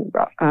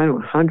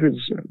hundreds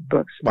of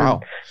books.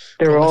 Wow.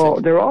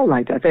 And they're all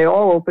like that. They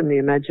all open the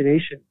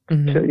imagination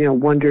to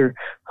wonder.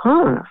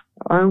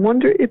 I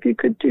wonder if you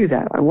could do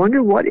that. I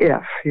wonder what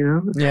if.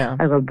 Yeah.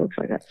 I love books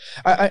like that.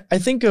 I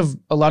think of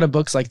a lot of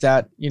books like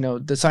that.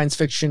 The science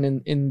fiction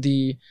in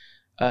the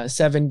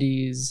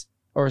 70s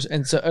or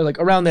like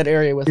around that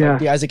area with like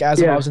the Isaac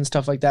Asimovs and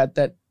stuff like that.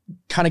 That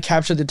kind of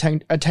captured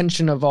the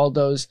attention of all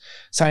those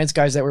science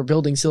guys that were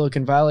building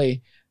Silicon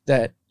Valley.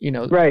 That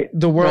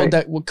the world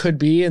that could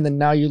be, and then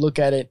now you look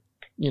at it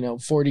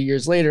 40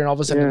 years later, and all of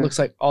a sudden it looks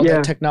like all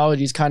that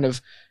technology's kind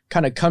of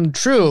come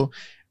true,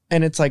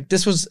 And it's like,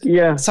 this was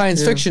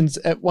science fictions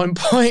at one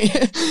point.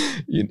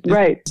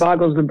 Right.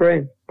 Boggles the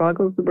brain.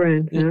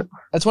 Yeah.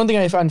 That's one thing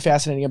I find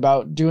fascinating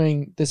about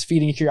doing this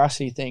feeding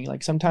curiosity thing.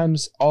 Like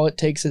sometimes all it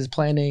takes is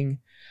planting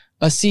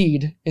a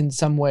seed in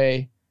some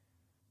way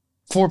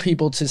for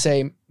people to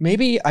say,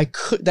 maybe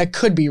that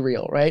could be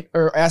real, right?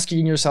 Or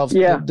asking yourself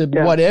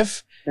what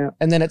if,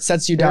 and then it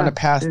sets you down a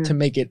path to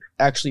make it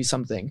actually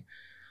something.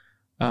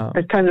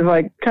 It's kind of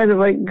like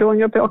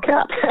going up El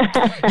Cap.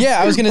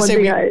 Yeah, I was going to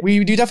say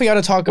we do definitely got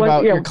to talk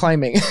about your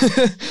climbing.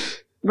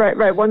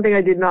 Right. One thing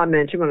I did not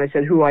mention when I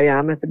said who I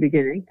am at the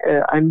beginning,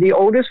 I'm the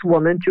oldest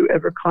woman to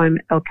ever climb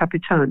El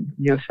Capitan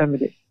in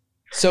Yosemite.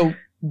 So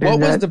what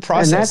was the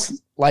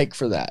process like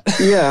for that?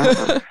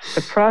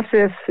 The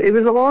process, it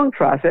was a long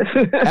process.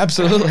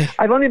 Absolutely.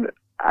 I've only been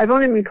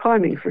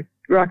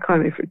rock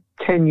climbing for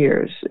 10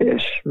 years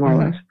ish, more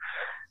or less.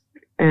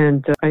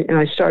 And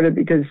I started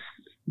because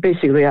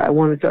basically I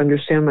wanted to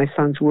understand my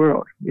son's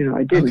world.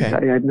 I didn't. Okay.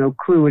 I had no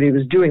clue what he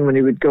was doing when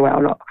he would go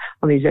out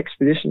on these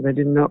expeditions. I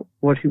didn't know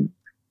where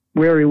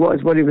he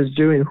was, what he was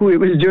doing, who he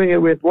was doing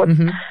it with, what,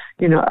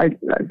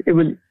 it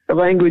was a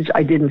language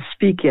I didn't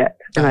speak yet.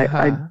 And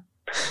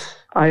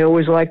I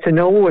always like to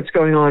know what's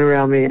going on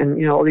around me.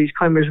 And, all these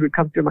climbers would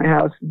come through my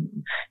house,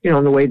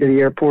 on the way to the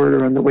airport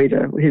or on the way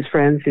to his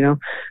friends,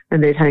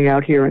 and they'd hang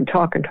out here and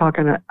talk. And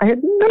I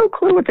had no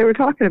clue what they were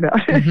talking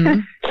about.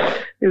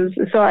 It was,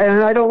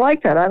 and I don't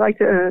like that. I like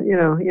to,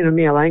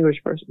 me, a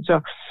language person.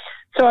 So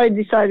I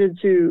decided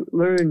to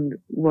learn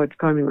what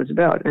climbing was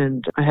about.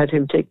 And I had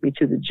him take me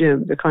to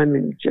the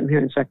climbing gym here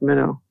in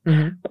Sacramento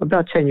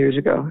about 10 years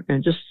ago.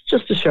 And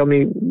just to show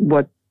me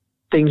what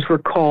things were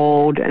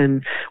called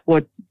and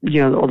what,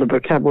 all the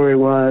vocabulary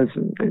was.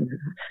 And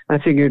I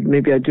figured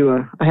maybe I'd do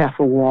a half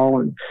a wall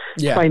and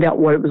find out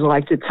what it was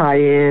like to tie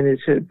in and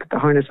to put the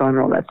harness on and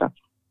all that stuff.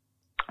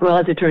 Well,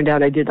 as it turned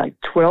out, I did like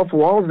 12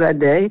 walls that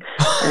day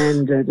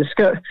and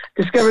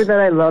discovered that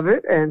I love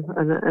it.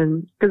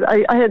 And because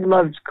I had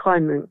loved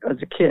climbing as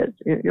a kid.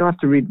 You'll have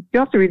to read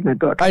my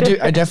book. I do.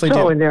 I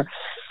definitely do. In there,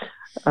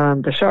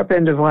 The Sharp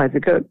End of Life.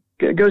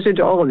 It goes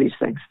into all of these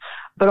things.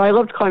 But I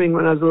loved climbing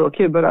when I was a little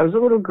kid, but I was a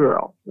little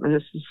girl.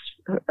 And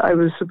I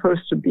was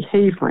supposed to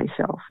behave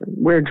myself and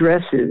wear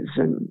dresses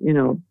and,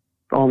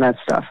 all that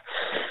stuff,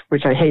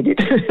 which I hated.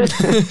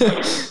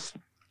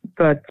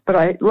 But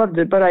I loved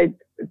it. But I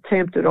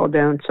tamped it all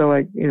down so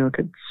I,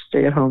 could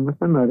stay at home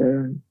with my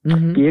mother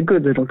and be a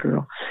good little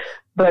girl.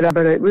 But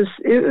it was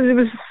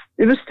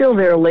still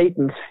there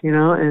latent,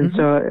 and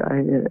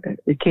so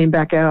it came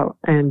back out.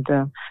 And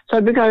so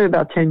I've been climbing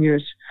about 10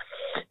 years.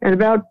 And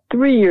about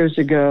 3 years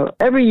ago,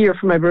 every year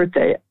for my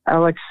birthday,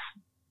 Alex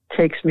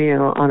takes me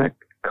on a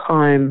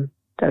climb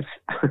that's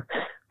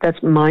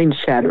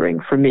mind-shattering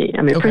for me.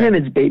 I mean, for him,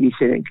 it's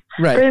babysitting.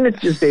 Right. For him, it's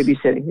just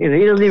babysitting.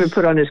 He doesn't even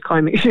put on his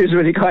climbing shoes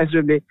when he climbs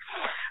with me.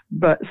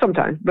 But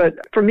sometimes. But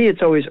for me,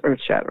 it's always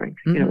earth-shattering.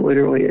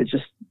 Literally, it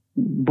just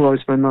blows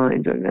my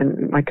mind.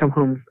 And I come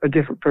home a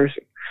different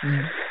person.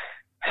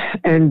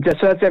 And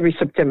so that's every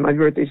September. My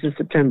birthday's in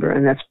September,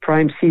 and that's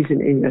prime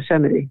season in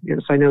Yosemite.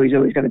 So I know he's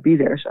always going to be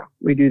there, so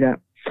we do that.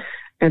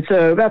 And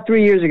so about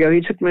 3 years ago,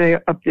 he took me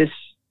up this.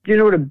 Do you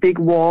know what a big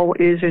wall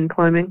is in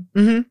climbing?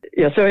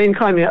 Yeah. So in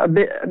climbing,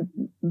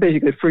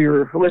 basically for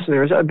your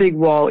listeners, a big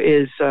wall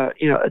is,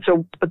 it's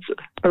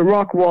a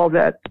rock wall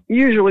that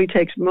usually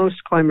takes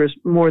most climbers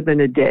more than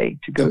a day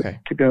to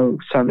go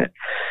summit.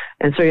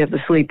 And so you have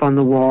to sleep on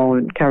the wall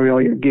and carry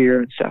all your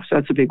gear and stuff. So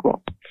that's a big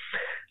wall.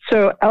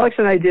 So Alex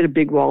and I did a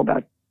big wall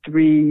about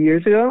 3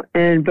 years ago.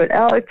 But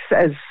Alex,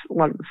 as a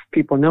lot of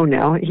people know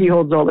now, he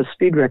holds all the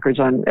speed records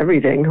on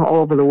everything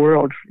all over the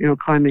world,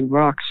 climbing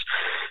rocks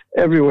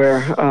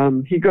everywhere.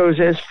 He goes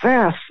as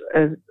fast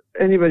as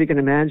anybody can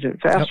imagine,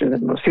 faster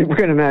than most people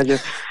can imagine.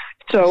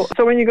 So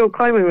when you go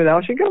climbing with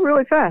Alex, you go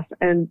really fast.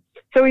 And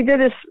so we did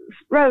this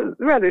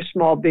rather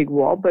small big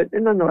wall, but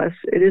nonetheless,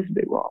 it is a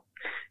big wall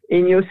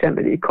in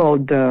Yosemite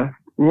called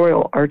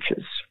Royal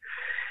Arches.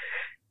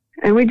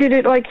 And we did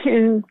it like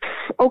in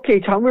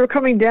time. We were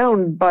coming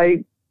down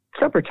by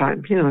supper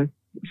time,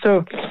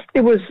 So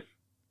it was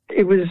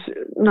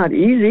not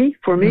easy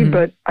for me,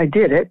 but I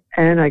did it,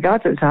 and I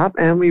got to the top,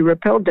 and we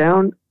rappelled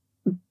down.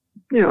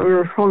 We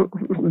were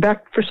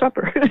back for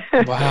supper.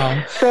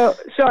 Wow. So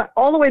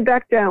all the way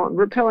back down,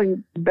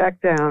 rappelling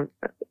back down,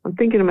 I'm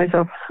thinking to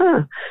myself,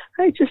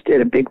 I just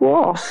did a big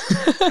wall.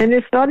 And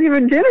it's not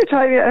even dinner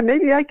time yet.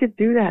 Maybe I could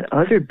do that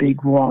other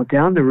big wall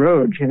down the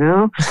road,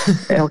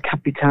 El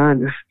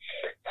Capitan.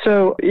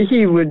 So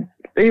he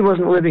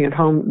wasn't living at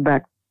home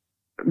back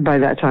by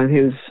that time.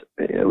 He was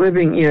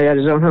living, at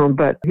his own home,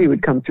 but he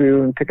would come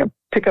through and pick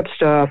up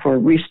stuff or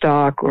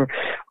restock or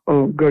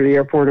go to the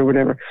airport or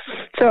whatever.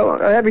 So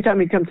every time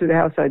he'd come to the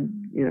house, I'd,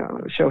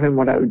 show him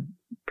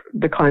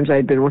the climbs I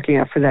had been looking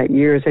at for that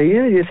year and say,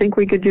 do you think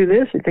we could do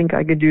this? You think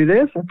I could do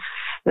this?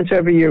 And so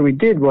every year we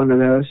did one of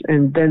those.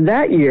 And then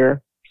that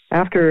year,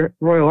 after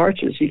Royal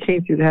Arches, he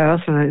came through the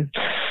house and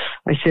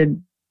I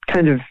said,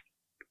 kind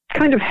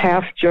of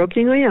half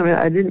jokingly, I mean,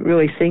 I didn't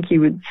really think he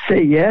would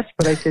say yes,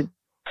 but I said,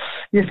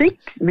 you think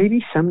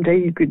maybe someday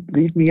you could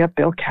lead me up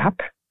El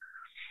Cap?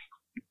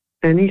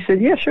 And he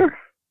said, yeah, sure.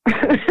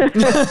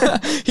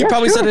 He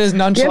probably said it as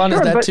nonchalant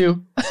as that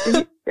too.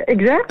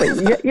 Exactly.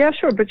 Yeah,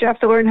 sure. But you have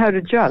to learn how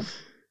to jug.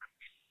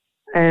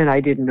 And I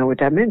didn't know what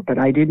that meant, but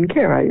I didn't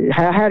care.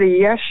 I had a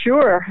yes,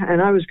 sure,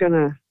 and I was going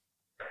to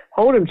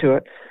hold him to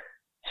it.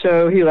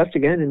 So he left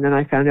again, and then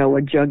I found out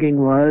what jugging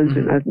was,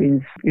 and that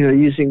means,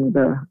 using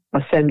the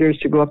ascenders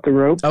to go up the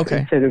rope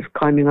instead of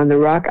climbing on the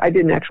rock. I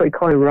didn't actually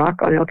climb a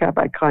rock on El Cap.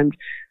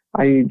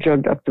 I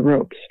jugged up the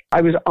ropes.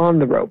 I was on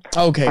the rope.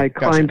 Okay, I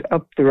climbed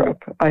up the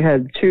rope. I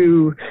had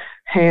 2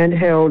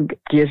 handheld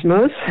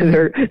gizmos.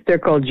 They're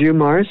called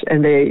Jumars,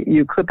 and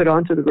you clip it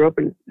onto the rope,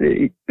 and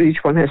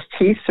each one has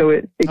teeth, so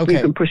you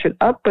can push it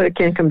up, but it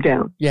can't come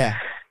down. Yeah.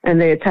 And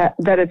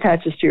that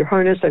attaches to your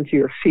harness and to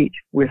your feet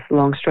with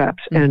long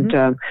straps. And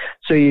so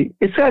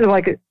it's kind of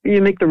like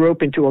you make the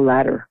rope into a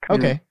ladder.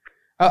 Okay.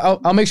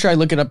 I'll make sure I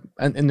look it up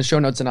in the show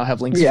notes, and I'll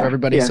have links for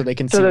everybody so they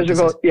can see. Those are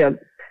called,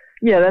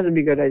 yeah, that would be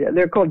a good idea.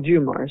 They're called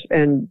Jumars,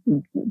 and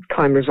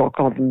climbers all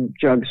call them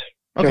jugs.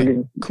 Okay,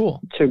 jugging.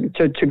 Cool.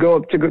 To go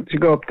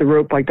up the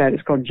rope like that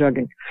is called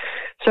jugging.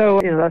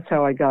 So that's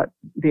how I got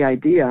the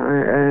idea,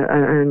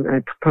 and I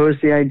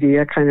proposed the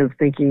idea, kind of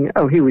thinking,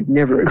 oh, he would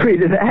never agree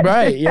to that.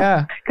 Right?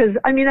 Yeah. Because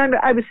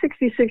I was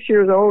 66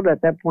 years old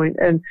at that point,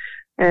 and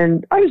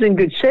I was in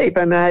good shape.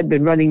 I had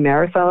been running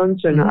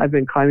marathons, and I've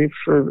been climbing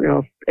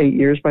for 8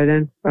 years by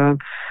then.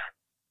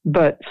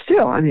 But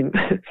still,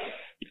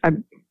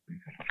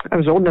 I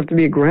was old enough to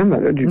be a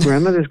grandmother. Do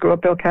grandmothers grow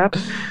up El Cap?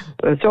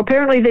 So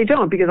apparently they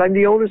don't, because I'm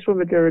the oldest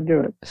woman to ever do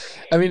it.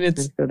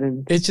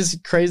 It's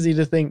just crazy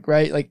to think,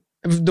 right? Like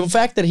the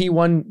fact that he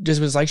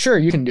just was like, sure,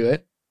 you can do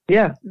it.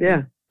 Yeah.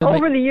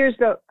 Over the years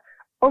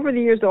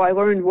though, I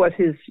learned what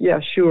his "yeah,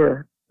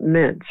 sure"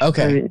 meant.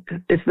 Okay.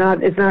 It's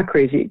not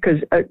crazy,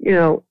 because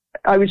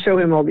I would show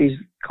him all these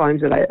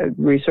climbs that I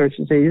researched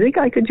and say, you think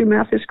I could do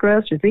Mathis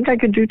Crest? You think I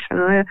could do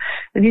Tenaya?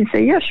 And he'd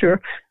say, yeah,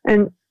 sure.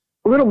 And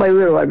little by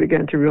little, I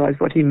began to realize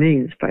what he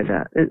means by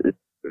that.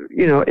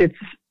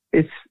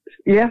 It's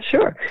yeah,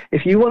 sure.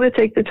 If you want to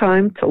take the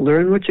time to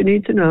learn what you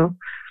need to know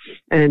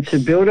and to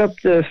build up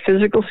the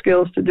physical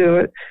skills to do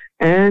it,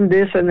 and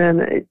this and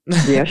then,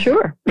 yeah,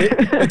 sure.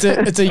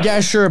 It's a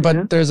yeah, sure,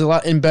 but there's a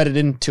lot embedded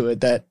into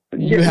it that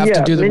you have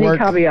to do the work.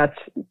 Many caveats.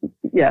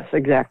 Yes,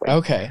 exactly.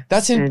 Okay,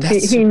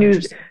 he knew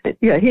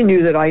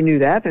that I knew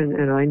that,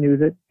 and I knew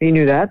that he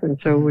knew that, and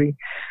so we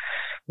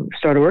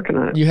started working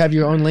on it. You have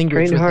your own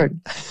language. Trained hard.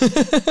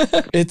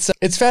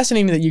 It's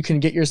fascinating that you can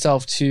get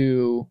yourself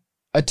to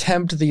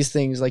attempt these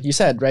things, like you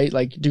said, right?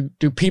 Like, do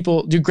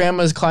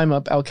grandmas climb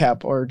up El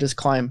Cap, or just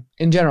climb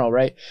in general,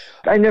 right?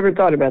 I never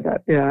thought about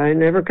that. Yeah, I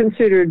never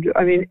considered.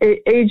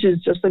 Age is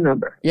just a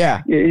number.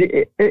 Yeah,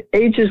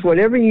 age is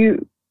whatever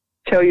you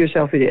tell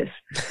yourself it is.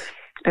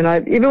 And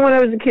even when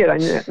I was a kid, I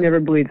never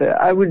believed that.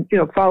 I would,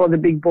 follow the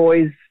big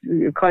boys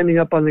climbing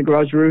up on the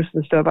garage roofs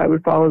and stuff. I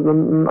would follow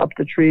them up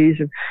the trees.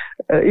 And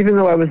even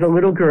though I was a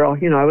little girl,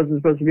 I wasn't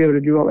supposed to be able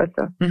to do all that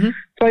stuff. Mm-hmm.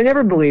 So I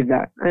never believed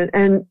that.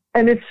 And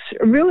it's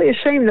really a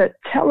shame that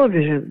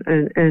television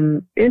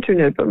and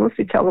internet, but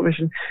mostly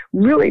television,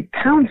 really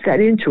pounds that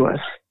into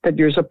us, that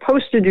you're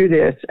supposed to do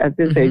this at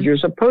this age. You're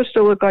supposed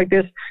to look like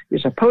this.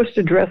 You're supposed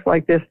to dress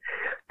like this.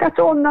 That's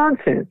all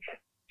nonsense.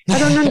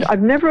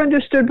 I've never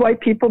understood why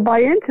people buy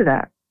into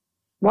that,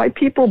 why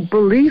people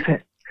believe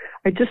it.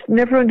 I just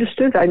never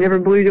understood that. I never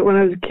believed it when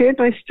I was a kid,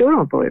 and I still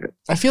don't believe it.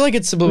 I feel like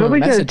it's subliminal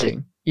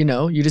messaging.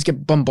 You just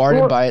get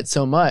bombarded by it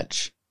so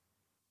much.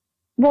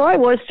 Well, I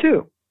was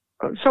too.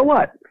 So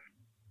what?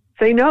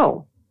 Say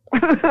no.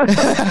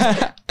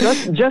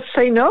 just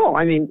say no.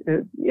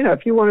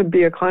 If you want to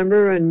be a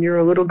climber and you're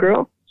a little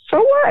girl, so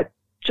what?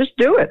 Just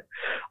do it.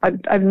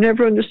 I've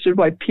never understood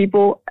why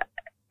people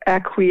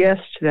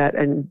acquiesce to that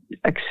and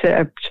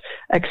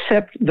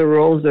accept the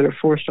roles that are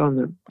forced on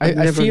them.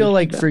 I feel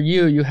like for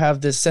you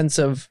have this sense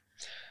of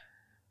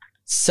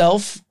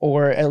self,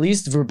 or at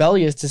least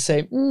rebellious, to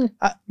say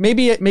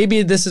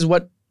maybe this is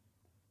what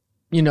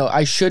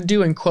I should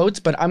do, in quotes,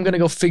 but I'm gonna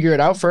go figure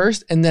it out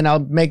first, and then I'll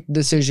make the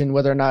decision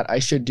whether or not I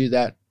should do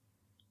that,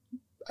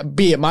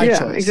 be it my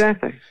choice.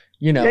 Exactly.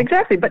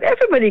 Exactly, but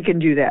everybody can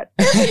do that.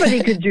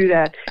 Everybody could do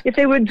that if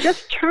they would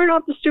just turn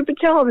off the stupid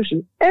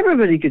television.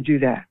 Everybody could do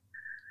that.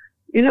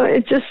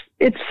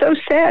 It's so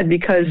sad,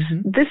 because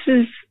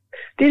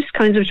these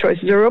kinds of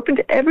choices are open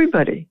to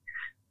everybody,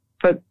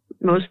 but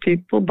most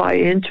people buy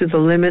into the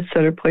limits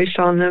that are placed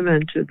on them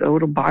and to the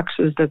little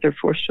boxes that they're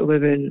forced to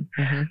live in.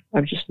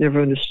 I've just never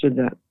understood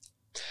that.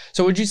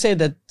 So would you say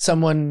that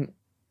someone,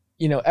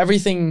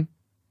 everything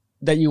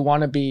that you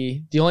want to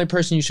be, the only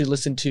person you should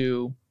listen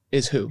to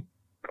is who?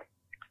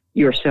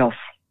 Yourself.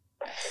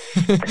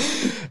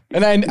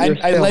 And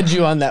I led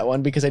you on that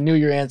one because I knew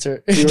your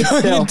answer.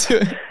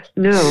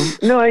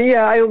 No, you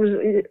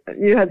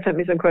had sent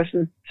me some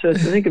questions to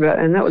think about,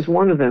 and that was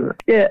one of them.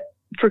 Yeah,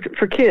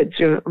 for kids,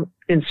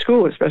 in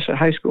school, especially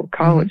high school,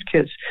 college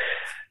kids,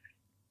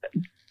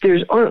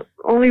 there's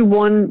only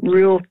one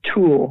real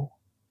tool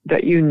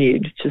that you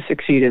need to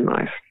succeed in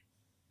life.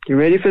 You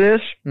ready for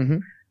this?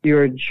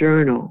 Your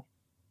journal.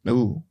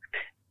 Ooh.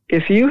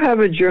 if you have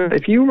a journal,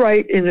 if you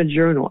write in a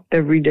journal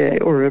every day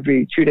or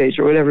every 2 days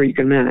or whatever you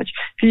can manage,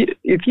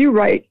 if you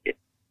write,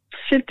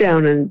 sit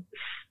down and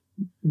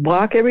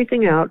block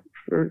everything out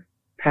for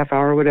half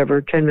hour,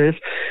 whatever, 10 minutes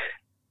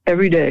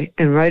every day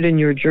and write in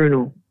your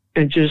journal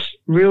and just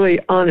really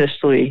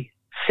honestly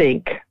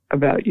think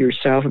about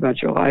yourself,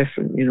 about your life,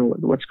 and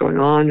what's going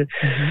on.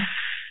 Mm-hmm.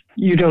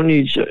 You don't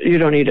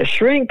need a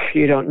shrink.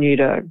 You don't need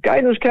a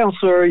guidance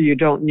counselor. You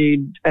don't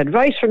need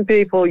advice from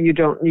people. You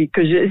don't need,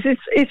 because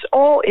it's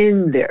all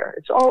in there.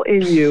 It's all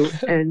in you,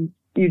 and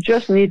you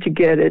just need to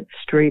get it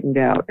straightened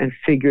out and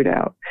figured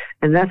out.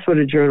 And that's what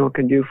a journal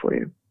can do for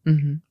you.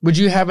 Mm-hmm. Would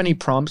you have any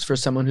prompts for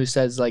someone who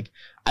says, like,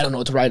 I don't know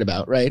what to write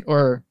about, right?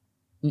 Or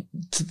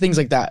things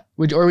like that?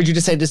 Would you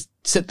just say, just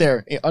sit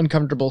there in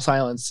uncomfortable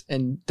silence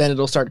and then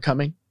it'll start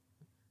coming?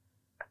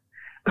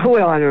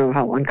 Well, I don't know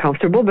how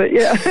uncomfortable, but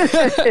yeah,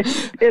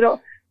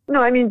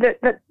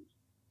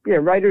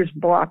 writer's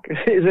block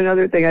is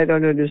another thing I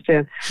don't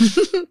understand.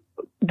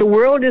 The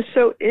world is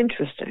so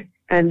interesting,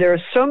 and there are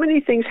so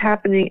many things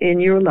happening in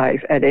your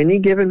life at any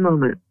given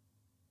moment.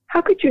 How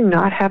could you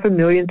not have a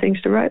million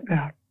things to write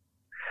about?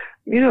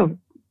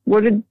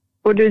 What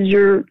did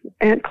your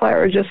Aunt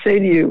Clara just say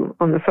to you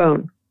on the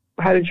phone?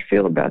 How did you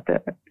feel about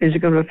that? Is it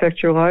going to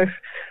affect your life?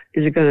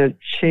 Is it going to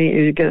change?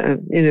 Is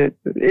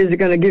it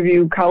going to give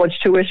you college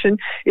tuition?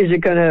 Is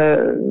it going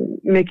to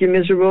make you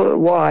miserable?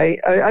 Why?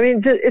 I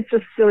mean, it's a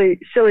silly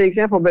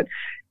example, but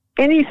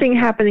anything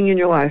happening in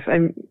your life.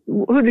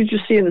 Who did you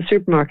see in the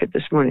supermarket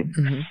this morning?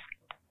 Mm-hmm.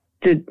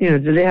 Did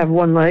they have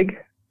one leg?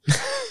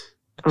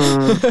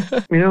 Did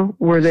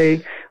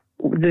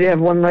they have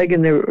one leg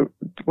and they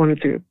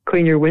wanted to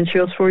clean your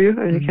windshields for you and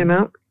mm-hmm. you came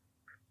out?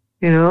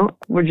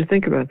 What did you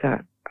think about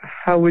that?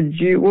 What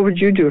would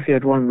you do if you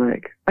had one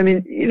leg? I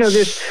mean,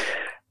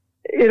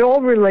 it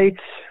all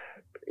relates,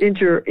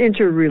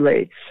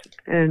 interrelates,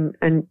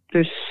 and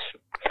there's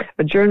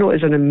a journal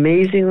is an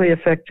amazingly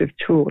effective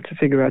tool to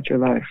figure out your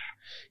life.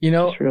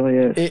 It really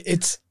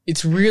is.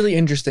 It's really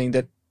interesting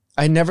that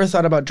I never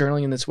thought about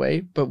journaling in this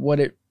way, but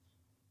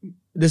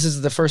this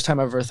is the first time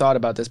I've ever thought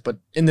about this, but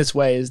in this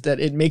way, is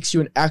that it makes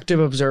you an active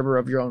observer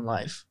of your own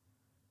life.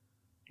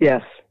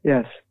 Yes.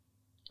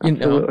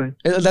 Absolutely.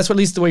 That's what, at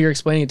least the way you're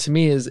explaining it to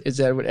me is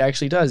that what it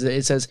actually does.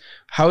 It says,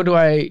 how do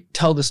I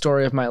tell the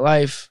story of my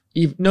life,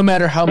 no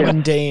matter how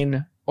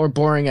mundane or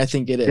boring I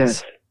think it is?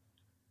 Yes.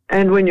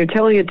 And when you're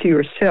telling it to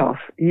yourself,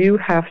 you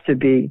have to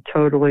be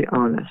totally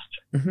honest.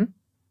 Mm-hmm.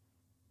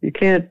 You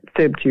can't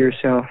fib to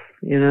yourself,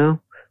 You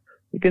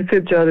can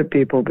fib to other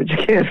people, but you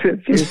can't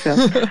fib to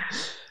yourself.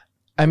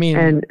 I mean,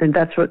 and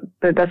that's what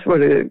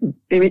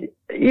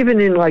even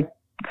in like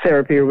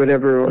therapy or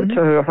whatever, or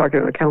mm-hmm. talking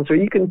to a counselor,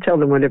 you can tell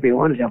them whatever you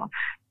want to tell them,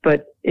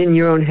 but in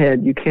your own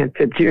head, you can't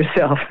fib to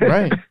yourself.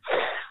 Right.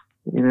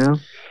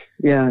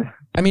 Yeah.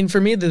 I mean, for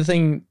me, the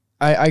thing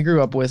I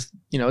grew up with,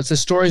 it's the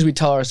stories we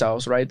tell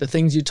ourselves, right? The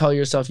things you tell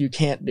yourself you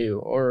can't do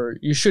or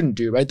you shouldn't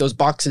do, right? Those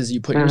boxes you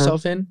put uh-huh.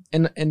 yourself in.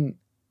 And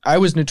I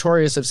was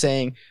notorious of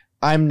saying,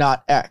 I'm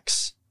not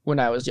X when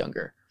I was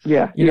younger.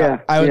 Yeah.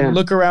 I would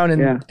look around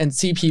and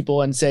see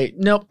people and say,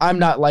 nope, I'm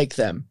not like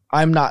them.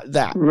 I'm not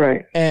that.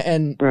 Right.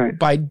 And right.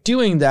 by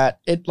doing that,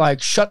 it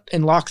like shut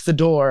and locked the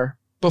door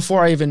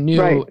before I even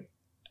knew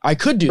I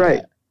could do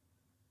that.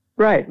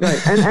 Right.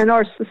 And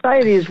our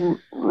society is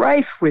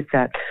rife with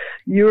that.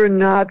 You're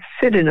not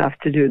fit enough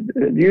to do this.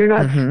 You're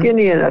not mm-hmm.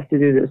 skinny enough to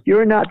do this.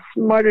 You're not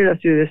smart enough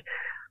to do this.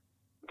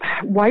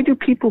 Why do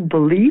people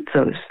believe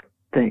those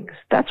things?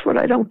 That's what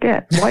I don't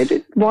get.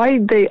 Why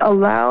they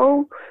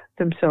allow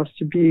themselves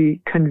to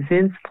be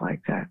convinced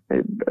like that?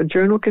 A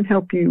journal can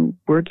help you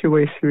work your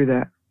way through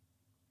that.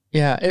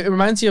 Yeah, it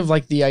reminds you of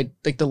like the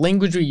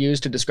language we use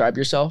to describe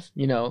yourself.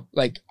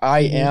 Like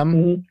I am.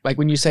 Mm-hmm. Like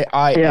when you say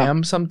I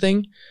am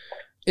something,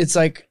 it's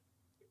like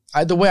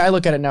the way I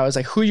look at it now is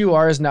like who you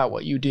are is not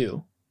what you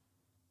do.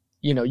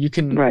 You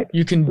can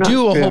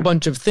do a whole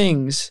bunch of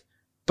things,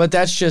 but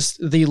that's just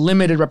the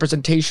limited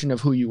representation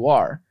of who you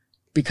are.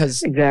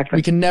 Because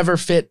we can never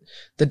fit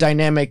the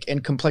dynamic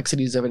and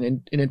complexities of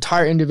an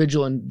entire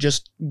individual in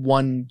just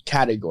one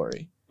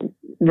category.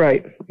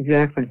 Right,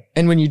 exactly.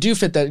 And when you do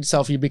fit that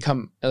itself, you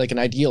become like an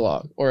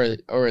ideologue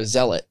or a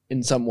zealot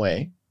in some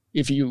way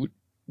if you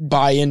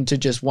buy into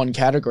just one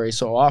category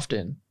so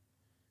often.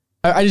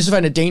 I just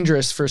find it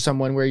dangerous for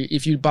someone where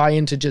if you buy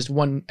into just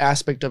one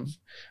aspect of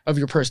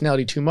your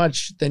personality too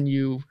much, then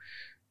you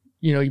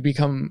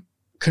become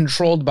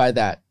controlled by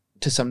that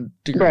to some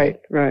degree.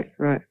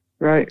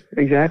 Right,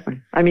 exactly.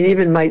 I mean,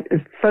 even my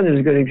son is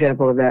a good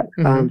example of that.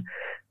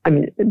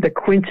 Mm-hmm. The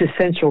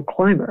quintessential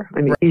climber. I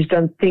mean, he's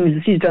done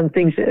things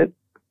that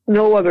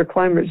no other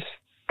climbers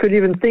could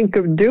even think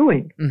of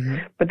doing. Mm-hmm.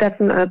 But that's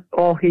not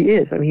all he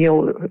is. I mean, he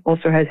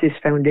also has his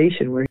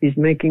foundation where he's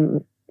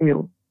making,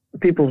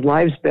 people's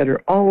lives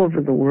better all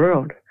over the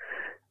world.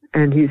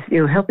 And he's,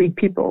 helping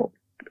people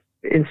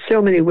in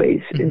so many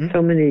ways, mm-hmm. in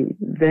so many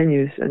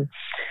venues. And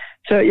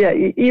so, yeah,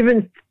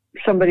 even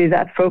somebody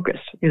that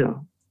focused,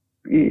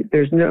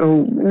 there's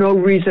no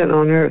reason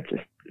on earth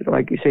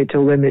like you say, to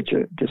limit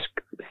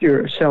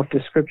your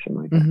self-description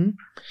like that. Mm-hmm.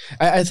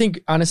 I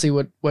think honestly,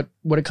 what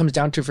it comes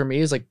down to for me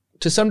is like,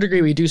 to some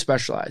degree we do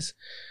specialize,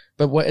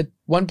 but at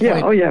one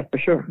point, for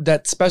sure,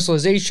 that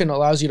specialization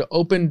allows you to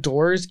open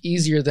doors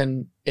easier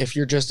than if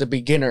you're just a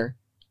beginner.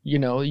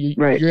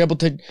 You're able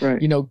to,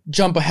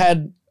 jump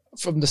ahead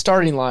from the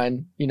starting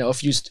line, a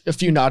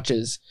few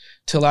notches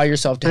to allow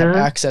yourself to have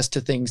access to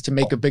things to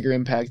make a bigger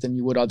impact than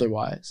you would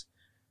otherwise.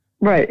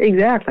 Right.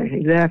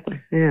 Exactly.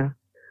 Yeah.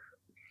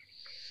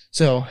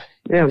 So.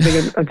 Yeah, I'm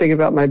thinking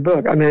about my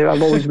book. I mean,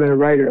 I've always been a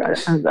writer.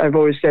 I've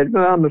always said,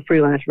 well, I'm a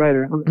freelance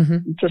writer.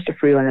 I'm just a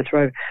freelance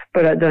writer.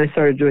 But then I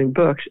started doing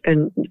books,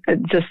 and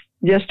just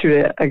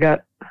yesterday I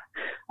got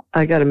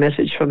a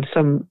message from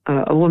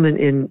a woman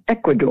in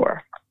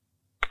Ecuador.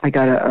 I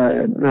got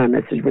not a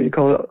message, what do you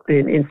call it,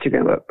 in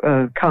Instagram,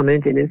 a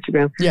comment in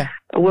Instagram. Yeah.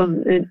 A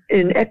woman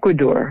in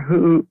Ecuador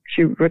who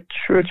she wrote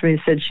to me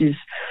and said she's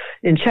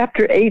in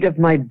chapter 8 of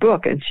my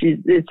book, and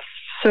it's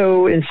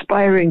so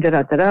inspiring.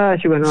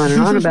 She went on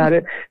and on about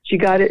it. She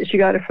got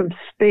it from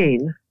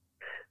Spain.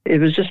 It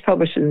was just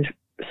published in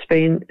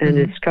Spain, and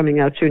it's coming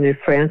out soon in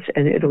France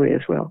and Italy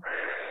as well.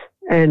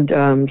 And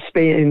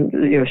Spain,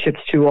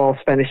 ships to all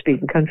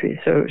Spanish-speaking countries.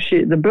 So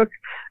the book,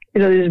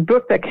 this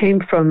book that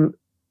came from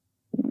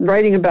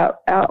writing about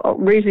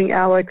raising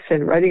Alex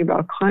and writing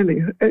about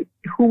climbing.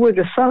 Who would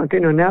have thought?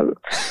 Now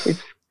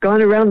it's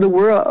gone around the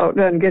world.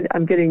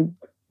 I'm getting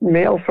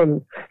mail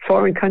from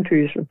foreign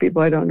countries from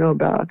people I don't know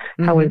about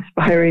how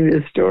inspiring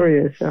this story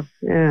is. So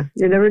yeah,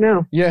 you never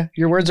know. Yeah,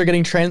 your words are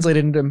getting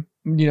translated into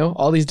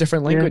all these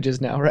different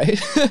languages now, right?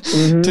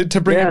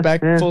 to bring it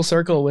back full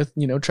circle with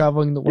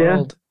traveling the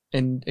world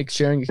and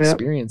sharing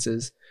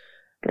experiences.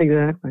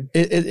 Exactly.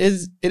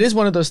 It is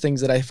one of those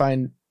things that I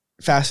find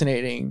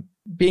fascinating,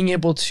 being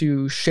able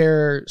to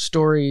share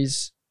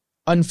stories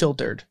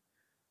unfiltered.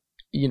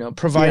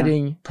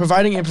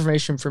 Providing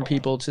information for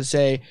people to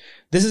say,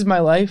 this is my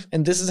life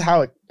and this is how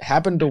it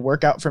happened to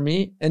work out for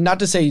me. And not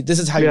to say this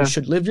is how you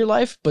should live your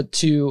life, but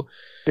to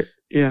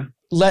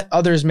let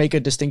others make a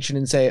distinction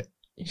and say,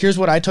 here's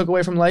what I took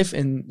away from life.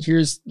 And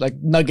here's like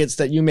nuggets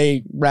that you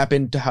may wrap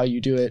into how you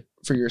do it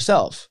for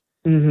yourself.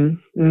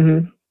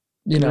 Absolutely.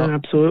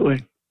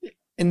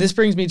 And this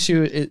brings me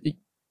to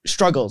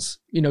struggles,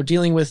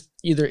 dealing with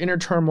either inner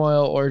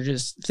turmoil or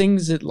just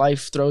things that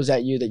life throws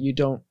at you that you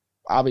don't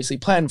obviously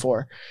plan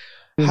for.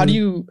 How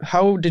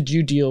did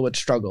you deal with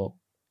struggle,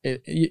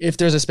 if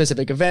there's a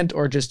specific event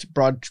or just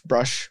broad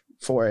brush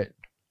for it?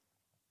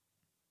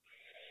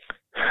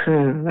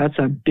 That's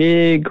a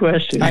big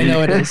question. I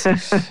know it is.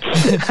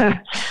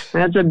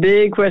 That's a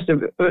big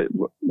question.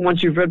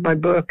 Once you've read my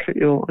book,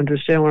 you'll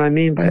understand what I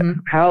mean by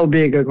how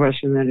big a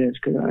question that is.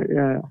 Because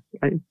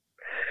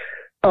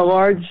a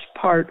large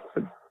part,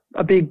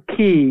 a big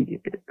key,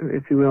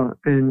 if you will,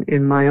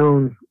 in my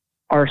own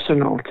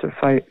arsenal to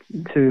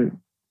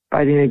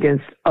fighting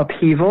against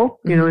upheaval,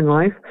 in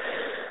life,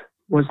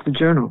 was the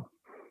journal.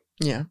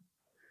 Yeah.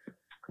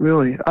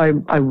 Really, I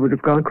would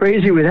have gone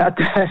crazy without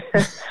that.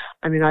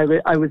 I mean,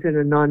 I was in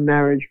a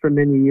non-marriage for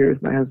many years.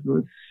 My husband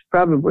was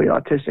probably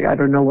autistic. I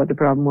don't know what the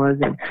problem was,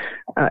 and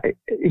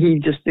he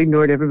just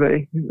ignored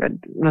everybody. He had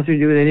nothing to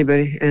do with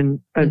anybody. And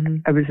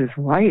I was his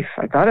wife.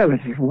 I thought I was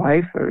his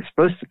wife. I was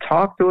supposed to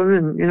talk to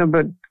him, and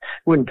but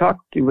wouldn't talk.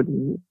 He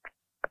wouldn't.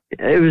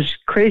 It was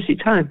crazy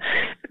time,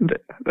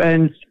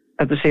 and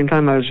at the same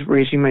time, I was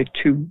raising my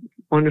 2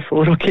 wonderful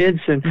little kids,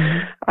 and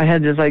I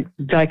had this like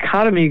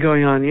dichotomy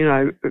going on.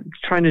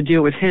 Trying to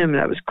deal with him, and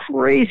that was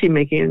crazy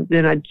making. And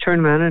then I'd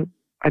turn around and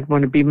I'd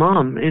want to be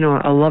mom,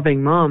 a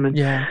loving mom, and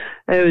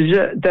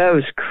that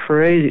was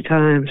crazy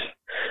times.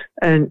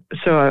 And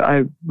so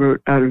I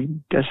wrote out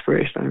of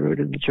desperation. I wrote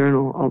in the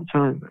journal all the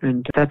time,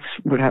 and that's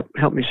what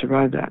helped me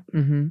survive that.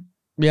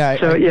 Yeah.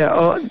 So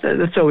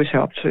that's always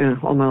helped.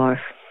 All my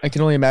life. I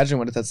can only imagine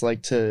what that's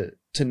like to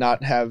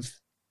not have,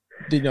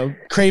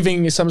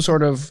 craving some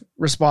sort of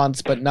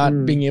response, but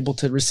not being able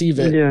to receive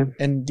it. Yeah.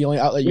 And the only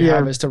outlet you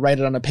have is to write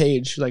it on a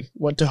page, like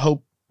what to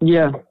hope.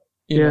 Yeah.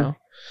 You know?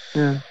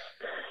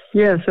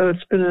 Yeah. So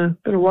it's been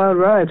a wild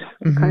ride.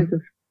 All kinds of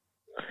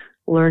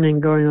learning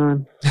going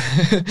on.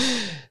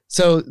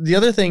 So the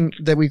other thing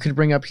that we could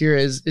bring up here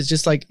is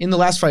just like in the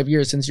last 5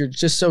 years, since you're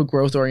just so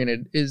growth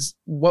oriented, is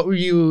what would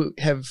you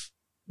have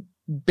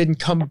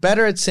become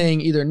better at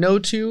saying either no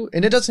to,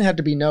 and it doesn't have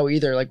to be no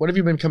either. Like, what have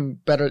you become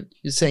better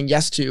at saying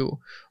yes to,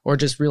 or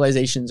just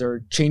realizations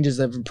or changes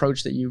of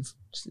approach that you've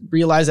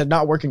realized are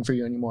not working for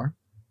you anymore?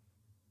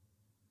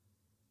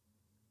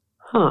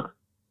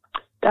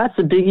 That's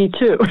a biggie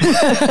too.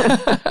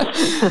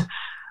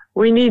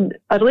 We need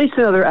at least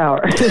another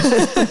hour.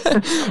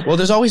 Well,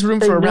 there's always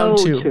room for a round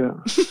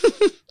 2.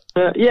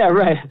 Yeah,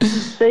 right.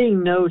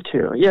 Saying no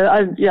to.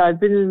 I've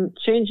been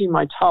changing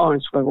my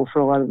tolerance level for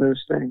a lot of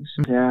those things.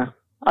 Yeah.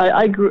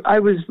 I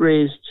was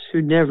raised to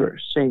never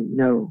say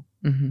no.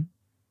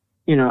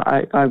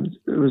 I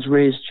was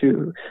raised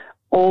to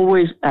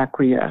always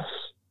acquiesce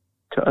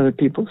to other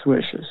people's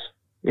wishes.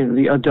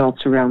 the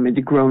adults around me,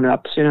 the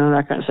grown-ups,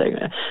 that kind of thing,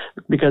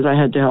 because I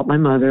had to help my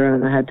mother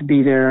and I had to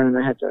be there and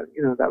I had to,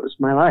 that was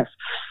my life.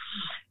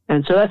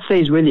 And so that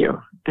stays with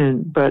you.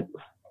 But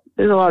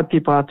there's a lot of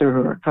people out there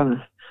who are kind of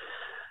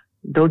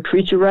don't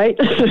treat you right.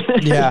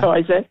 Yeah. So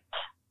I say.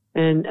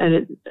 And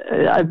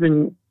I've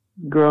been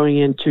growing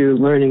into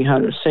learning how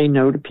to say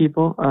no to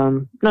people.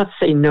 Not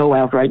say no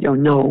outright,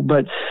 no,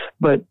 but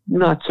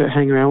not to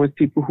hang around with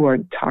people who are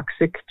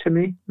toxic to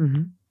me.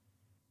 Mm-hmm.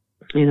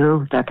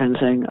 That kind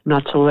of thing.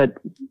 Not to let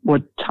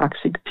what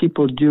toxic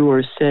people do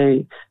or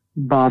say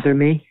bother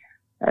me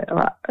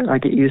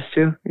like it used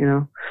to,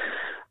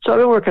 So I've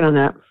been working on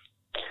that.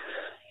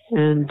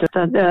 And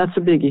that's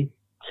a biggie.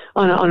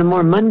 On a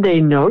more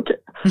mundane note,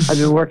 I've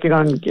been working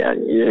on,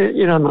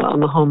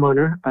 I'm a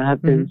homeowner. I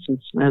have been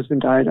since my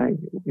husband died. I,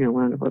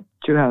 wound up with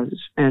 2 houses.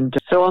 And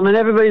so I'm on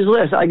everybody's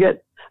list. I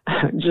get,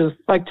 just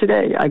like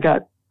today, I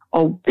got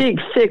a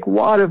big, thick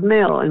wad of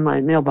mail in my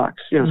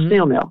mailbox,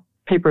 snail mail,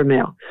 paper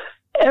mail.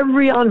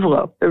 Every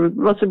envelope, there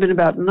must have been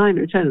about 9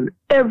 or 10 of them.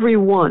 Every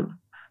one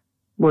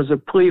was a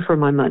plea for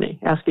my money,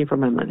 asking for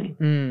my money.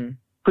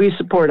 Please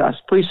support us.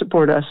 Please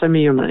support us. Send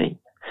me your money.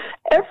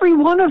 Every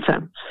one of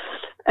them.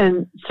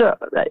 And so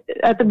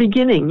at the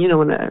beginning,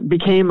 when I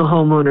became a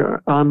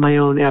homeowner on my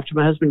own after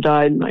my husband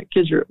died and my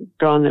kids are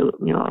gone,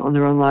 on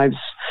their own lives,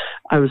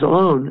 I was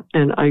alone.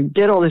 And I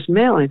get all this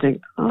mail and I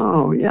think,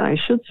 oh, yeah, I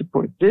should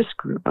support this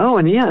group. Oh,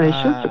 and yeah,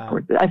 I should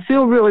support that. I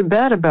feel really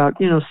bad about,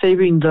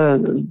 saving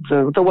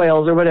the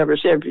whales or whatever,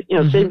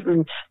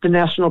 saving the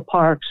national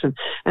parks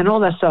and all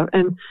that stuff.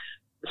 And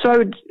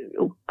so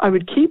I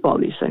would keep all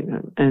these things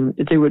and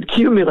they would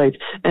accumulate,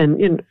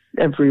 and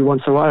every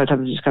once in a while I'd have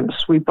to just kind of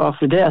sweep off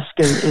the desk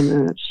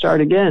and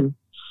start again.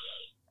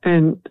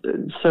 And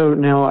so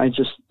now I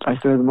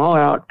throw them all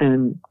out,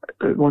 and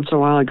once in a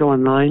while I go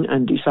online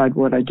and decide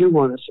what I do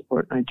want to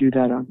support, and I do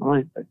that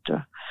online.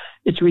 But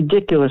it's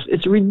ridiculous.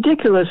 It's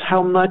ridiculous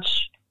how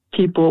much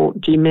people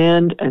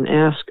demand and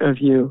ask of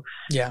you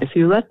if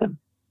you let them.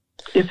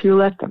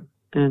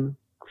 And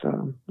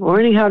so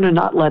learning how to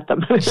not let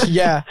them.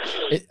 Yeah.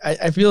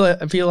 I feel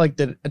like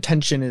the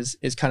attention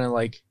is kind of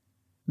like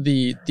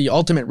the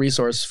ultimate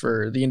resource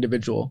for the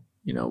individual,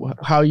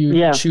 how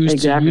you choose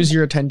to use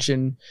your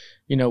attention,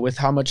 with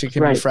how much it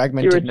can be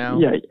fragmented now.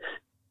 Yeah.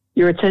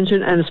 Your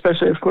attention, and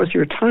especially, of course,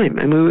 your time.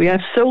 I mean, we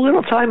have so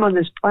little time on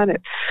this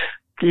planet.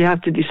 You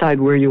have to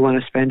decide where you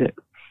want to spend it.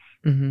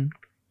 Mm-hmm.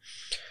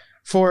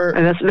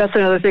 And that's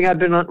another thing I've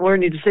been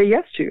learning to say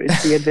yes to,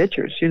 is the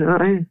adventures,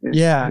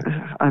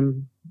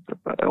 I'm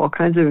all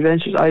kinds of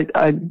adventures.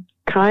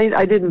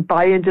 I didn't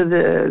buy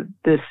into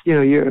this,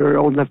 you're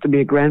old enough to be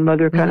a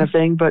grandmother kind of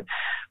thing, but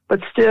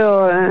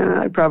still,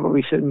 I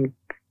probably shouldn't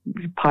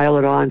pile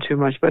it on too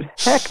much. But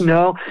heck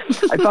no,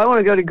 if I want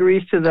to go to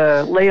Greece to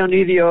the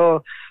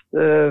Leonidio,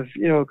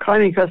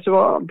 climbing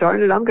festival,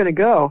 darn it, I'm going to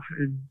go.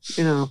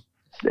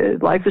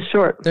 And, life is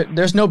short.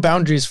 There's no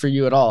boundaries for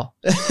you at all.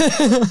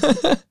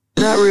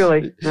 Not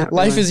really.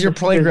 Life is your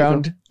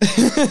playground.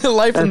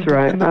 Life. That's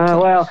right.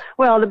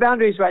 Well, the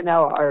boundaries right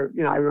now are,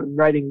 I'm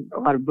writing a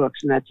lot of books,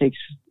 and that takes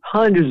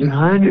hundreds and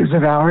hundreds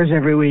of hours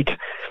every week,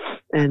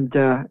 and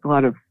a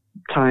lot of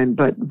time.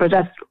 But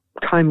that's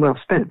time well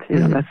spent.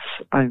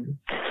 I'm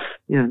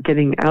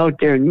getting out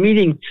there and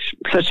meeting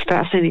such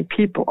fascinating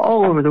people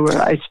all over the world.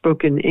 I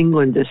spoke in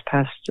England this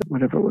past,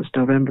 whatever it was,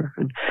 November,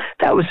 and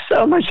that was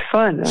so much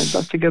fun. I'd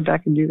love to go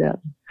back and do that.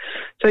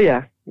 So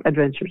yeah,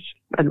 adventures.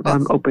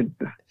 I'm open.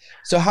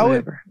 So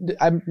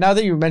now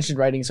that you mentioned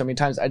writing so many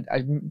times,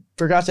 I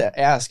forgot to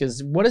ask,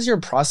 what is your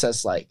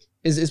process like?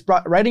 Is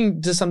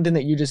writing just something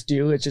that you just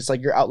do? It's just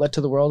like your outlet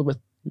to the world with,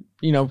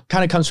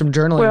 kind of comes from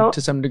journaling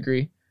to some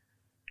degree.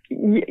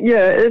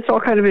 Yeah, it's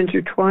all kind of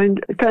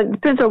intertwined. It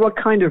depends on what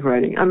kind of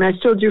writing. I mean, I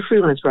still do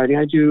freelance writing.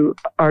 I do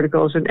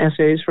articles and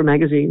essays for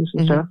magazines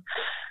and stuff.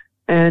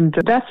 And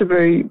that's a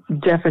very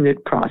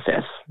definite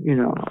process.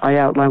 I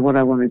outline what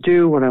I want to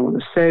do, what I want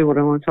to say, what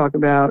I want to talk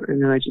about,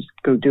 and then I just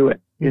go do it,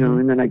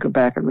 and then I go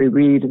back and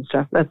reread and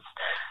stuff. That's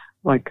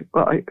like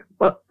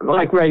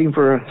writing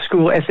for a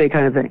school essay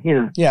kind of thing,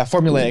 Yeah,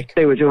 formulaic.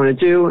 Say what you want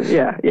to do.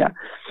 Yeah.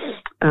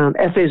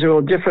 Essays are a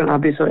little different.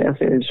 Obviously,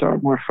 essays are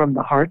more from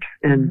the heart,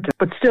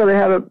 but still they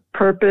have a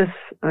purpose,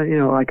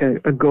 like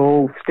a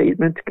goal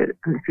statement,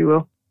 if you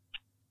will.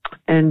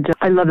 And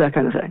I love that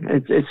kind of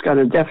thing. It's got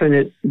a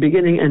definite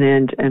beginning and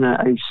end, and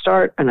I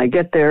start and I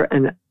get there,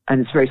 and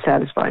it's very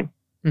satisfying.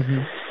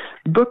 Mm-hmm.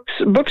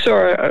 Books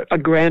are a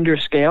grander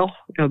scale.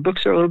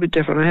 Books are a little bit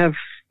different.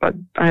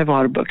 I have a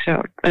lot of books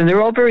out, and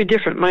they're all very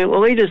different. My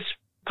latest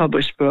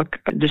published book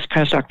this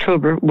past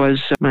October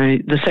was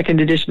the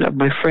second edition of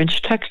my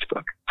French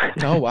textbook.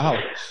 Oh,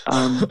 wow.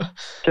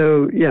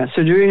 So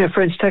doing a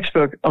French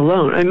textbook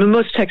alone, I mean,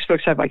 most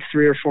textbooks have like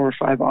 3 or 4 or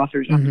 5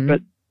 authors on it,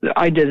 but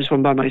I did this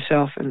one by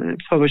myself, and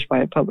it's published by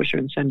a publisher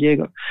in San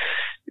Diego.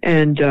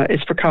 And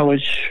it's for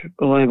college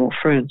level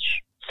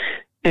French.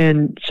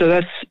 And so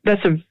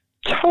that's a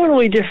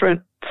totally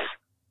different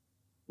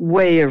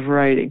way of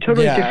writing,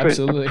 totally different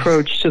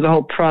approach to the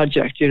whole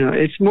project.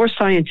 It's more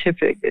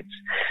scientific. It's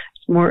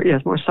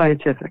more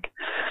scientific.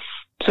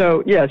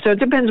 So it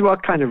depends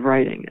what kind of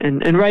writing.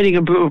 And writing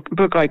a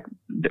book like,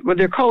 what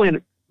they're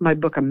calling my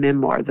book a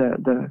memoir,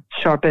 the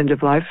Sharp End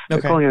of Life.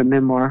 They're calling it a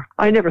memoir.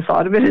 I never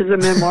thought of it as a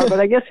memoir, but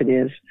I guess it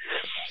is.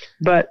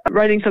 But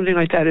writing something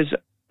like that is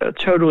a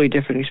totally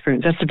different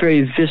experience. That's a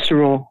very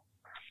visceral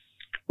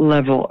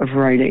level of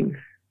writing.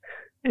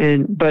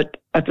 But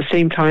at the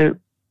same time,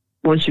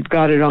 once you've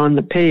got it on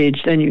the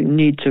page, then you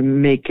need to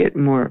make it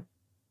more,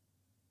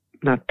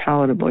 not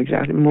palatable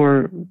exactly,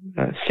 more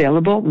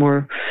saleable,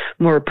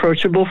 more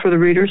approachable for the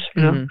readers,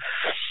 you know?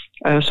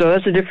 So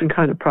that's a different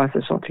kind of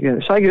process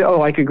altogether. So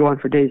I could go on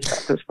for days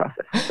about this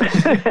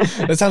process.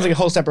 That sounds like a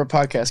whole separate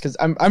podcast, because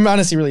I'm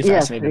honestly really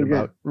fascinated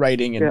about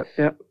writing and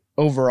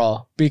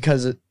overall,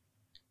 because,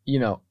 you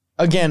know,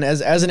 again,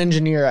 as an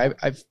engineer,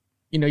 I've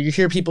you know, you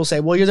hear people say,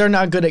 well, they're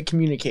not good at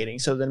communicating.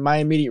 So then my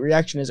immediate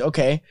reaction is,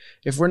 okay,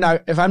 if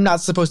I'm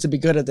not supposed to be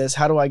good at this,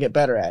 how do I get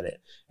better at it?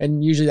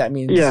 And usually that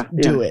means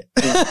do it.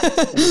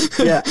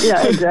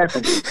 Yeah,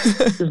 exactly.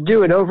 Just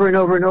do it over and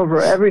over and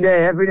over every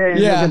day, and you'll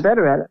get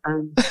better at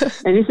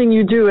it. Anything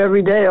you do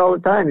every day, all the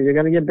time, you're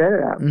going to get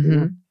better at it. You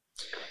know?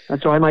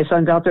 That's why my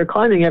son's out there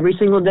climbing every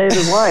single day of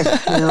his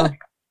life. You know?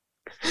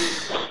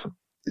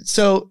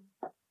 So,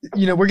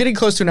 you know, we're getting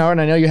close to an hour, and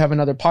I know you have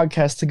another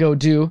podcast to go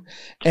do.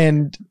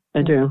 And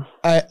I do.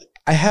 I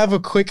have a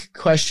quick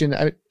question.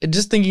 I'm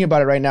just thinking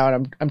about it right now, and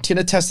I'm going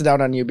to test it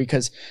out on you,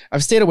 because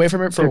I've stayed away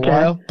from it for a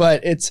while,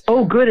 but it's...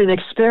 Oh, good. An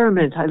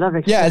experiment. I love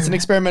experiments. Yeah, it's an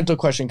experimental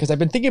question, because I've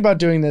been thinking about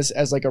doing this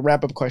as like a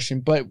wrap-up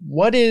question, but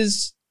what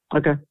is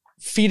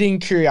feeding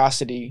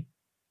curiosity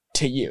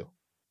to you?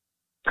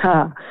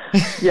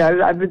 Yeah,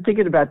 I've been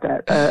thinking about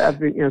that.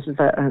 Since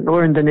I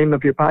learned the name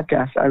of your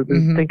podcast, I've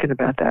been thinking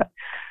about that.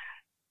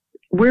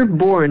 We're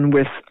born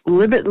with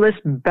limitless,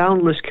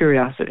 boundless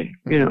curiosity.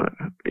 You know,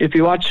 if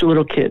you watch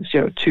little kids,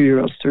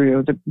 2-year-olds,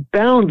 3-year-olds,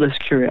 boundless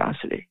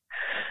curiosity.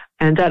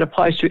 And that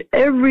applies to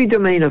every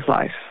domain of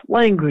life: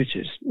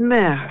 languages,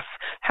 math,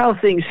 how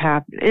things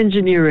happen,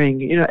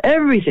 engineering,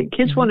 everything.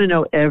 Kids want to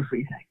know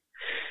everything.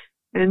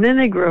 And then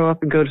they grow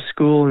up and go to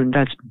school, and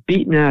that's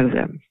beaten out of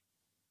them.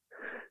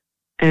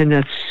 And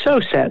that's so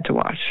sad to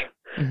watch.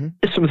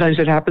 Sometimes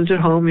it happens at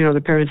home.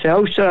 The parents say,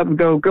 "Oh, shut up and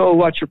go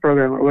watch your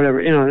program," or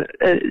whatever.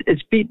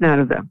 It's beaten out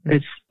of them.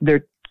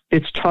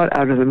 It's taught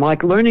out of them.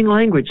 Like learning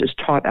language is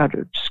taught out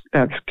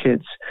of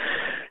kids.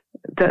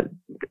 That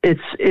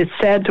it's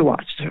sad to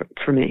watch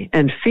for me.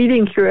 And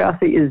feeding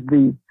curiosity is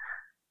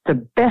the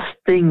best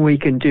thing we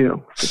can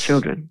do for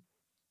children,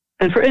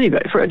 and for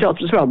anybody, for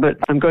adults as well. But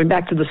I'm going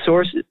back to the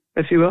source,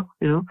 if you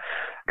will,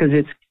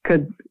 because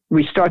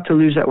we start to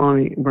lose that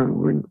when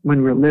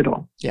we're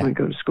little, when we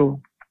go to school.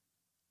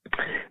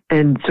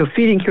 And so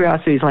feeding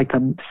curiosity is like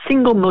the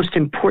single most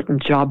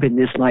important job in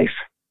this life.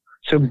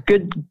 So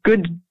good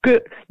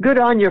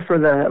on you for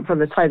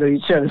the title you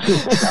chose.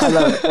 I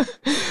love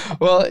it.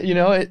 Well,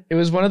 it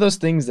was one of those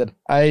things that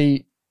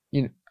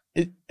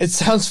it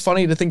sounds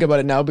funny to think about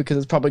it now, because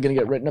it's probably going to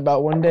get written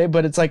about one day,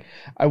 but it's like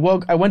I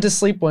went to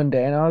sleep one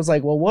day and I was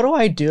like, well, what do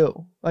I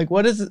do? Like,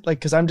 what is it like?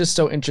 Cause I'm just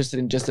so interested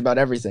in just about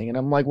everything. And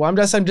I'm like, well, I'm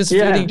just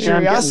feeding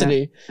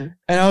curiosity. And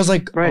I was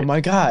like, oh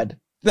my God.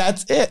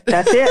 That's it.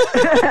 That's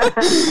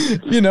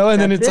it.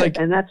 And then it's like,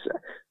 and that's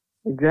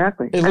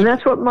exactly. And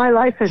that's what my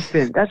life has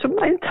been. That's what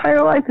my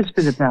entire life has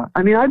been about.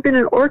 I mean, I've been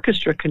an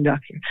orchestra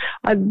conductor.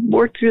 I've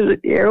worked through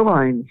the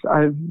airlines.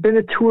 I've been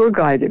a tour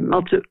guide,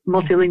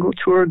 multilingual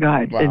tour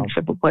guide in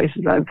several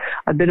places.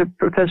 I've been a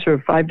professor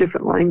of 5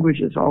 different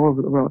languages all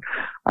over the world.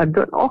 I've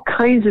done all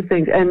kinds of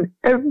things, and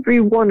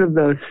every one of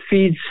those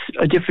feeds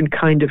a different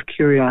kind of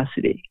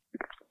curiosity.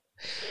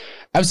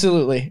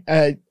 Absolutely.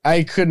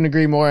 I couldn't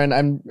agree more. And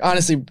I'm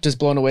honestly just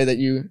blown away that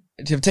you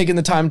have taken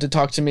the time to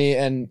talk to me.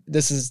 And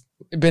this has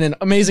been an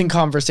amazing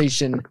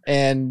conversation.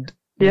 And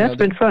it's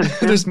been fun.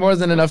 There's more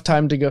than enough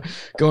time to go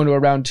into a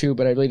round 2,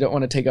 but I really don't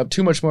want to take up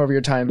too much more of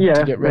your time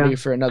to get ready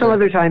for another. Some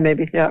other time,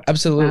 maybe. Yeah.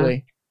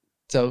 Absolutely.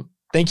 So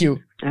thank you.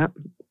 Yeah.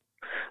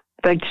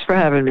 Thanks for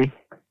having me.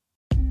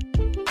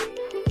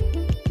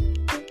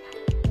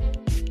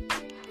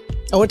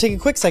 I want to take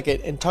a quick second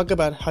and talk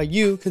about how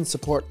you can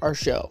support our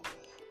show.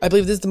 I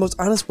believe this is the most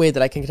honest way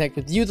that I can connect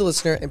with you, the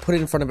listener, and put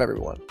it in front of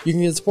everyone. You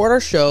can support our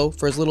show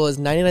for as little as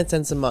 99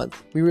 cents a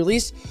month. We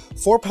release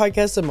 4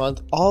 podcasts a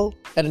month, all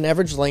at an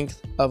average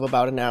length of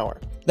about an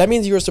hour. That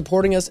means you are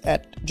supporting us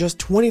at just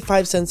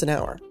 25 cents an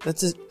hour.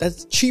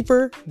 That's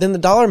cheaper than the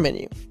dollar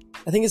menu.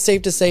 I think it's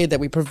safe to say that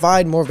we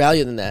provide more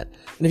value than that.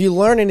 And if you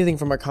learn anything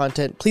from our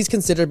content, please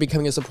consider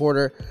becoming a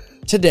supporter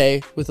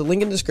today with the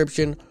link in the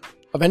description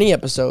of any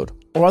episode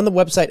or on the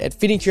website at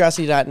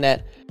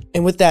feedingcuriosity.net.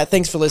 And with that,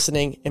 thanks for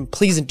listening, and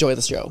please enjoy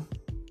the show.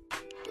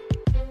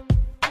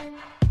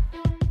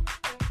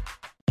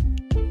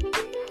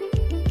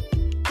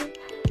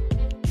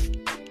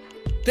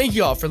 Thank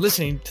you all for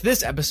listening to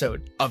this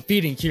episode of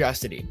Feeding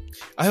Curiosity.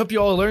 I hope you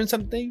all learned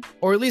something,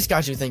 or at least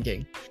got you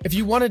thinking. If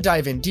you want to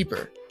dive in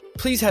deeper,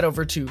 please head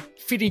over to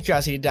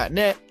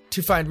feedingcuriosity.net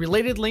to find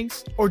related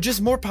links or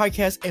just more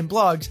podcasts and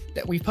blogs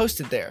that we've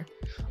posted there.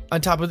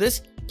 On top of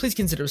this, please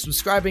consider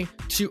subscribing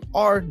to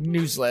our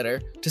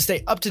newsletter to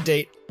stay up to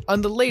date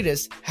on the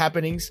latest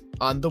happenings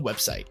on the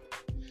website.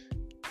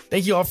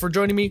 Thank you all for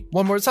joining me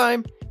one more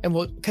time, and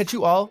we'll catch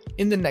you all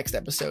in the next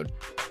episode.